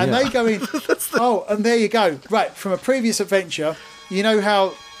time. And yeah. they go in, oh, and there you go. Right, from a previous adventure, you know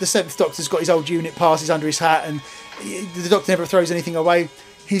how the 7th Doctor's got his old unit passes under his hat, and the Doctor never throws anything away.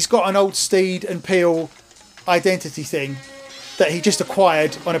 He's got an old Steed and Peel identity thing that he just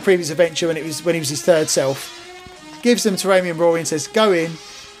acquired on a previous adventure when he was his third self. Gives them to Amy and Rory and says, go in.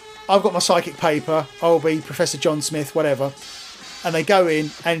 I've got my psychic paper. I'll be Professor John Smith, whatever. And they go in,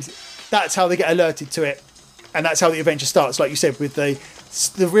 and that's how they get alerted to it. And that's how the adventure starts, like you said, with the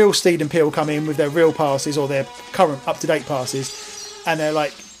real Steed and Peel come in with their real passes or their current up-to-date passes. And they're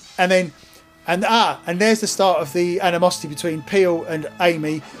like, and there's the start of the animosity between Peel and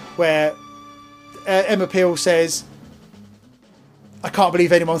Amy, where Emma Peel says, I can't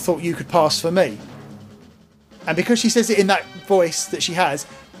believe anyone thought you could pass for me. And because she says it in that voice that she has,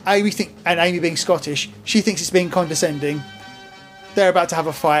 Amy being Scottish, she thinks it's being condescending. They're about to have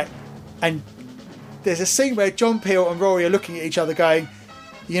a fight, and there's a scene where John Peel and Rory are looking at each other going,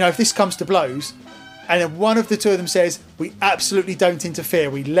 if this comes to blows, and then one of the two of them says, we absolutely don't interfere,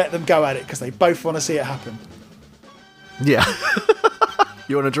 we let them go at it, because they both want to see it happen. Yeah.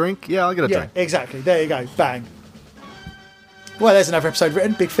 You want a drink? Yeah, I'll get a drink. Exactly. There you go. Bang. Well, there's another episode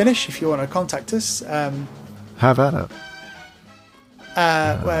written. Big Finish, if you want to contact us. Have at it.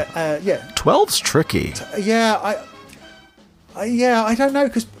 Yeah. 12's tricky. I don't know,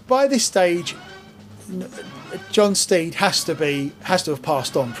 because by this stage, John Steed has to have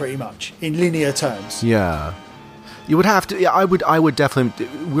passed on pretty much in linear terms. Yeah, you would have to. Yeah, I would definitely.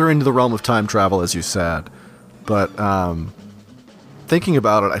 We're into the realm of time travel, as you said, but thinking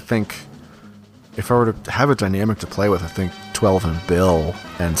about it, I think if I were to have a dynamic to play with, I think 12 and Bill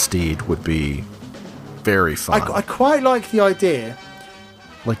and Steed would be very fun. I quite like the idea.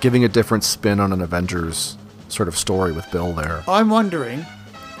 Like giving a different spin on an Avengers sort of story with Bill there. I'm wondering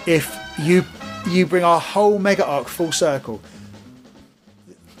if you bring our whole mega arc full circle.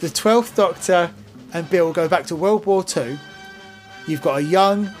 The 12th Doctor and Bill go back to World War II. You've got a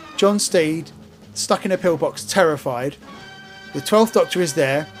young John Steed stuck in a pillbox, terrified. The 12th Doctor is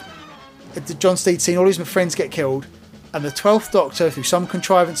there. John Steed's seen all his friends get killed. And the 12th Doctor, through some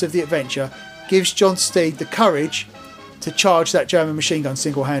contrivance of the adventure, gives John Steed the courage to charge that German machine gun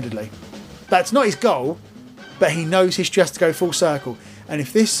single-handedly. That's not his goal, but he knows history has to go full circle. And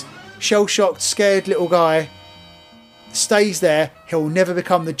if this shell-shocked, scared little guy stays there, he'll never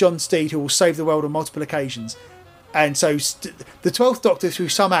become the John Steed who will save the world on multiple occasions. And so the 12th Doctor, through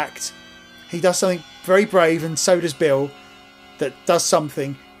some act, he does something very brave, and so does Bill, that does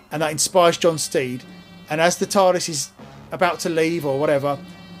something, and that inspires John Steed. And as the TARDIS is about to leave or whatever,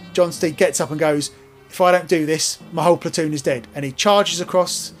 John Steed gets up and goes, if I don't do this, my whole platoon is dead. And he charges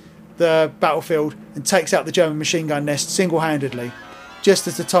across the battlefield and takes out the German machine gun nest single-handedly, just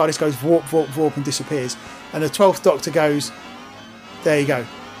as the TARDIS goes warp, warp, warp and disappears. And the 12th Doctor goes, there you go,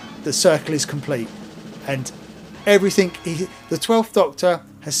 the circle is complete. And everything, the 12th Doctor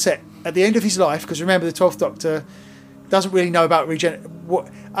has set, at the end of his life, because remember the 12th Doctor doesn't really know about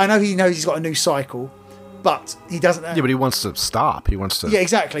I know he knows he's got a new cycle, but he doesn't. Yeah, but he wants to stop. He wants to. Yeah,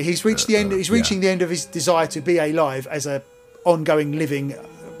 exactly. He's reached the end. He's reaching the end of his desire to be alive as a ongoing living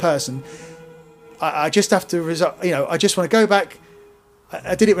person. I just have to I just want to go back.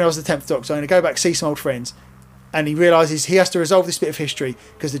 I did it when I was the 10th Doctor. I'm going to go back, see some old friends, and he realises he has to resolve this bit of history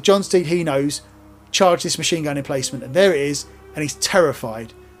because the John Steed he knows charged this machine gun emplacement, and there it is, and he's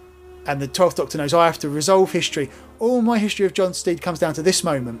terrified. And the 12th Doctor knows I have to resolve history. All my history of John Steed comes down to this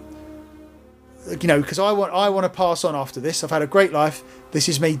moment. Because I want to pass on after this. I've had a great life. This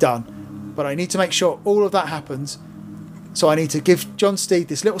is me done. But I need to make sure all of that happens. So I need to give John Steed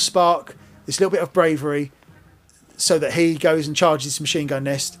this little spark, this little bit of bravery, so that he goes and charges this machine gun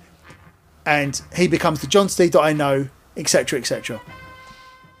nest, and he becomes the John Steed that I know, etc., etc.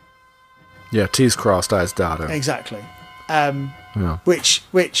 Yeah, T's crossed, I's dotted. Exactly. Yeah. Which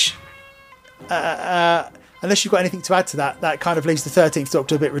unless you've got anything to add to that kind of leaves the 13th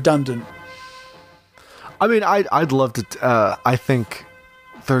Doctor a bit redundant. I mean, I'd love to. I think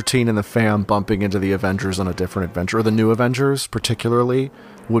 13 and the fam bumping into the Avengers on a different adventure, or the new Avengers particularly,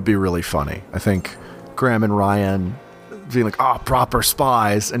 would be really funny. I think Graham and Ryan being like, proper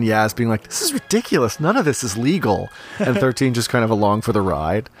spies, and Yaz being like, this is ridiculous. None of this is legal. And 13 just kind of along for the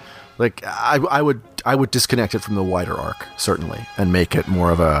ride. Like, I would disconnect it from the wider arc, certainly, and make it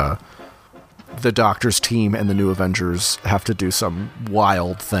more of the Doctor's team and the new Avengers have to do some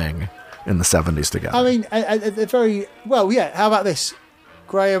wild thing in the 70s together. I mean, very well, yeah. How about this?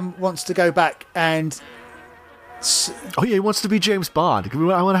 Graham wants to go back and Oh yeah, he wants to be James Bond.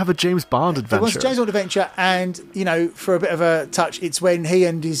 I want to have a James Bond adventure. It was a James Bond adventure, and for a bit of a touch, it's when he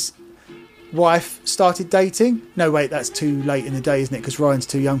and his wife started dating. No, wait, that's too late in the day, isn't it? Because Ryan's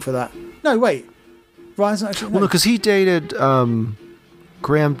too young for that. No, wait, Ryan's not actually. Well, no, because he dated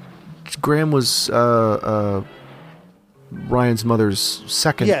Graham. Graham was Ryan's mother's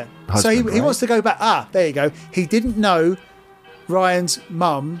second. Yeah, husband, so he right? wants to go back. Ah, there you go. He didn't know Ryan's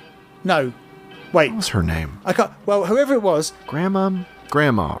mum. No, wait. What was her name? I can't. Well, whoever it was, Grandma.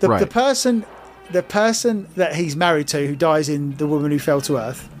 the Right. person that he's married to, who dies in The Woman Who Fell to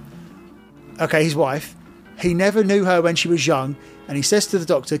Earth. Okay, his wife. He never knew her when she was young, and he says to the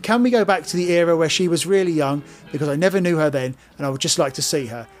doctor, "Can we go back to the era where she was really young? Because I never knew her then, and I would just like to see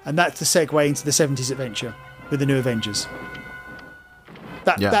her." And that's the segue into the 70s adventure with the New Avengers.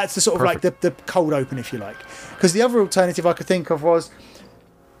 That's the sort of perfect. like the cold open, if you like. Because the other alternative I could think of was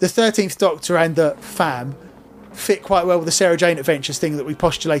the 13th Doctor and the fam fit quite well with the Sarah Jane Adventures thing that we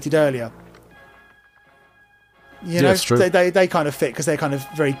postulated earlier. You know, it's true. they kind of fit because they're kind of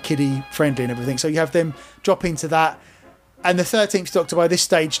very kiddie friendly and everything. So you have them drop into that. And the 13th Doctor by this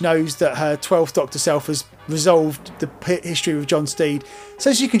stage knows that her 12th Doctor self has resolved the history with John Steed.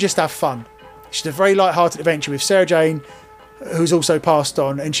 So she can just have fun. She's a very light-hearted adventure with Sarah Jane, who's also passed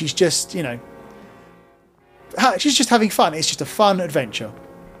on. And she's just, she's just having fun. It's just a fun adventure.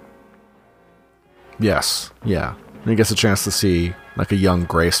 Yes. Yeah. And he gets a chance to see like a young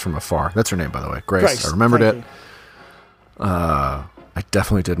Grace from afar. That's her name, by the way. Grace. I remembered thank it. you. I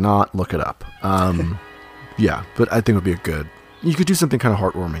definitely did not look it up. Yeah, but I think it would be you could do something kind of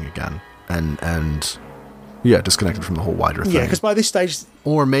heartwarming again, and disconnected from the whole wider thing. Yeah, because by this stage,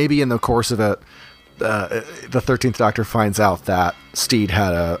 or maybe in the course of it, the 13th Doctor finds out that Steed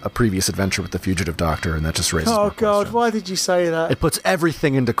had a previous adventure with the fugitive Doctor, and that just raises more oh God, questions. why did you say that? It puts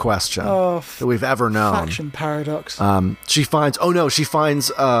everything into question that we've ever known. Faction paradox. She finds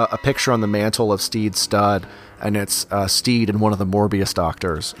a picture on the mantle of Steed's stud, and it's Steed and one of the Morbius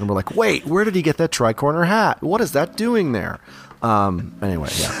Doctors, and we're like, wait, where did he get that tricorner hat? What is that doing there? Anyway,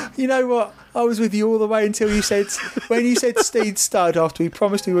 yeah. You know what? I was with you all the way until you said when you said Steed stud after we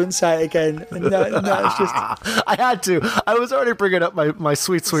promised we wouldn't say it again. No, it's just I had to. I was already bringing up my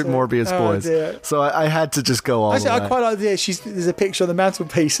sweet Morbius boys, dear. so I had to just go all the way. I quite like the idea. There's a picture on the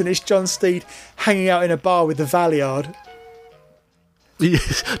mantelpiece, and it's John Steed hanging out in a bar with the Valiard.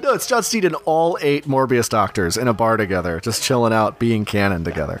 No, it's John Steed and all 8 Morbius Doctors in a bar together, just chilling out, being canon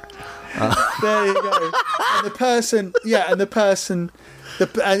together. There you go. And the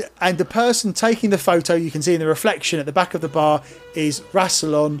person taking the photo, you can see in the reflection at the back of the bar, is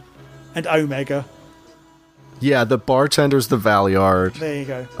Rassilon and Omega. Yeah, the bartender's the Valiard. There you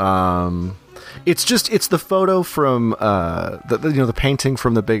go. It's the photo from the painting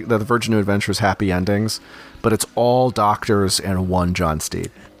from the Virgin New Adventures Happy Endings, but it's all Doctors and one John Steed.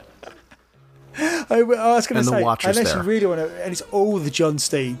 I was going to say, Watchers unless there. you really want to, and it's all the John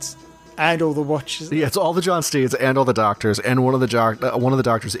Steeds and all the Watchers. Yeah, it's all the John Steeds and all the Doctors, and one of the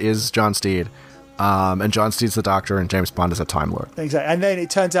Doctors is John Steed, and John Steed's the Doctor, and James Bond is a Time Lord. Exactly, and then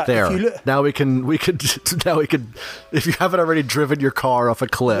it turns out There. if you look, Now we could. If you haven't already driven your car off a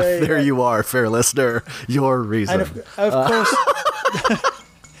cliff, there you are, fair listener. Your reason. and of course,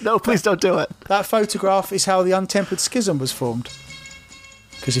 No, please don't do it. that photograph is how the Untempered Schism was formed.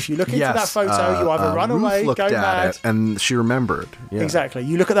 Because if you look into that photo, you either run Ruth away, looked go at mad. it, and she remembered. Yeah. Exactly.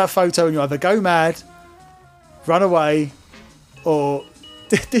 You look at that photo and you either go mad, run away, or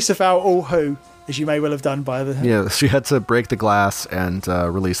disavow all who, as you may well have done by the... Yeah, she had to break the glass and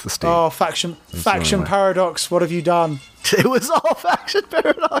release the Steed. Oh, faction way. paradox, what have you done? It was all faction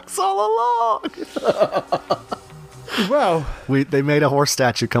paradox all along. Well, They made a horse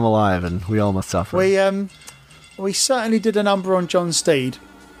statue come alive, and we all must suffer. we certainly did a number on John Steed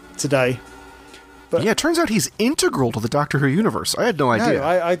today. Yeah, it turns out he's integral to the Doctor Who universe. I had no idea.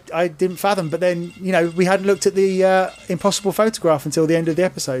 No, I didn't fathom, but then, we hadn't looked at the impossible photograph until the end of the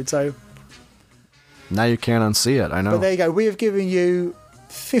episode, so... Now you can't unsee it, I know. But there you go. We have given you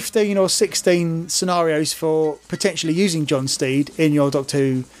 15 or 16 scenarios for potentially using John Steed in your Doctor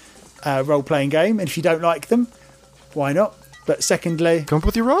Who role-playing game. And if you don't like them, why not? But secondly... Come up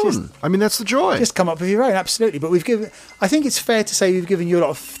with your own. I mean, that's the joy. Just come up with your own, absolutely. But I think it's fair to say we've given you a lot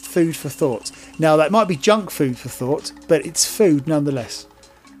of food for thought. Now, that might be junk food for thought, but it's food nonetheless.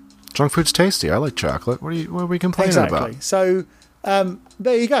 Junk food's tasty. I like chocolate. What are we complaining about? So...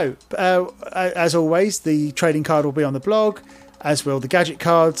 there you go. As always, the trading card will be on the blog, as will the gadget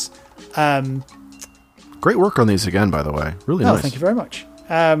cards. Great work on these again, by the way. Really nice. Thank you very much.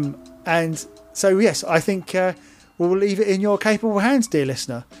 And so, yes, I think we'll leave it in your capable hands, dear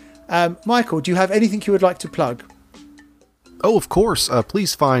listener. Michael, do you have anything you would like to plug? Oh, of course.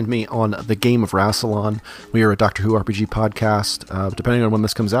 Please find me on The Game of Rassilon. We are a Doctor Who RPG podcast. Depending on when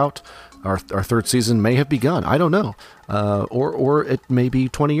this comes out, our third season may have begun. I don't know. Or it may be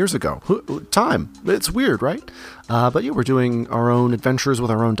 20 years ago. Time. It's weird, right? But yeah, we're doing our own adventures with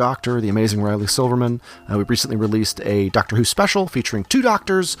our own Doctor, the amazing Riley Silverman. We recently released a Doctor Who special featuring 2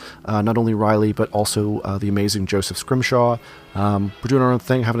 Doctors, not only Riley, but also the amazing Joseph Scrimshaw. We're doing our own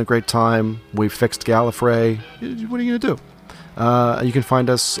thing, having a great time. We've fixed Gallifrey. What are you going to do? You can find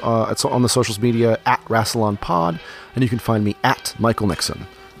us on the socials media at Rassilon Pod, and you can find me at Michael Nixon.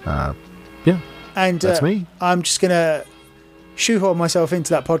 Yeah, And that's me. I'm just going to shoehorn myself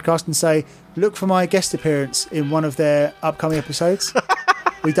into that podcast and say, look for my guest appearance in one of their upcoming episodes.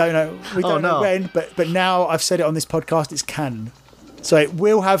 We don't know when, but now I've said it on this podcast, it's canon. So it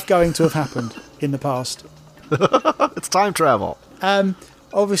will have happened in the past. It's time travel.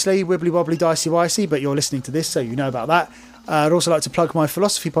 Obviously, wibbly wobbly dicey wicey, but you're listening to this, so you know about that. I'd also like to plug my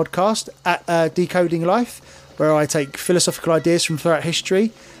philosophy podcast at Decoding Life, where I take philosophical ideas from throughout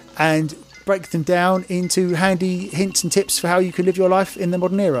history and break them down into handy hints and tips for how you can live your life in the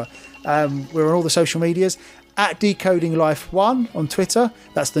modern era. We're on all the social medias at Decoding Life 1 on Twitter.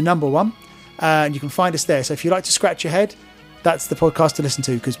 That's the number 1. And you can find us there. So if you like to scratch your head, that's the podcast to listen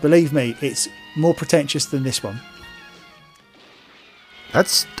to, because believe me, it's more pretentious than this one.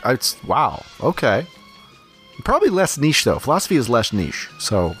 It's wow. Okay. Probably less niche, though. Philosophy is less niche,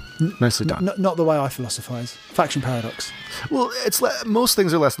 so nicely done. Not the way I philosophise. Faction paradox. Well, most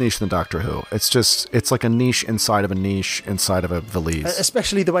things are less niche than Doctor Who. It's like a niche inside of a niche inside of a valise.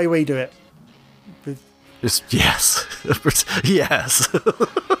 Especially the way we do it. Yes. Yes.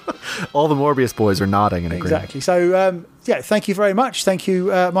 All the Morbius boys are nodding in agreement. Exactly. So, thank you very much. Thank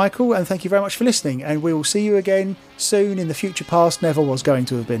you, Michael, and thank you very much for listening. And we will see you again soon in the future past never was going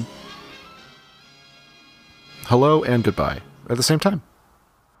to have been. Hello and goodbye at the same time.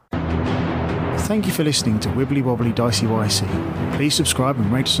 Thank you for listening to Wibbly Wobbly Dicey Wicey. Please subscribe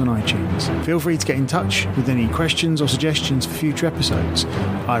and rate us on iTunes. Feel free to get in touch with any questions or suggestions for future episodes,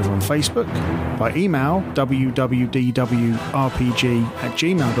 either on Facebook, by email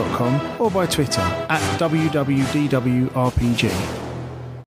www.dwrpg@gmail.com, or by Twitter @www.dwrpg.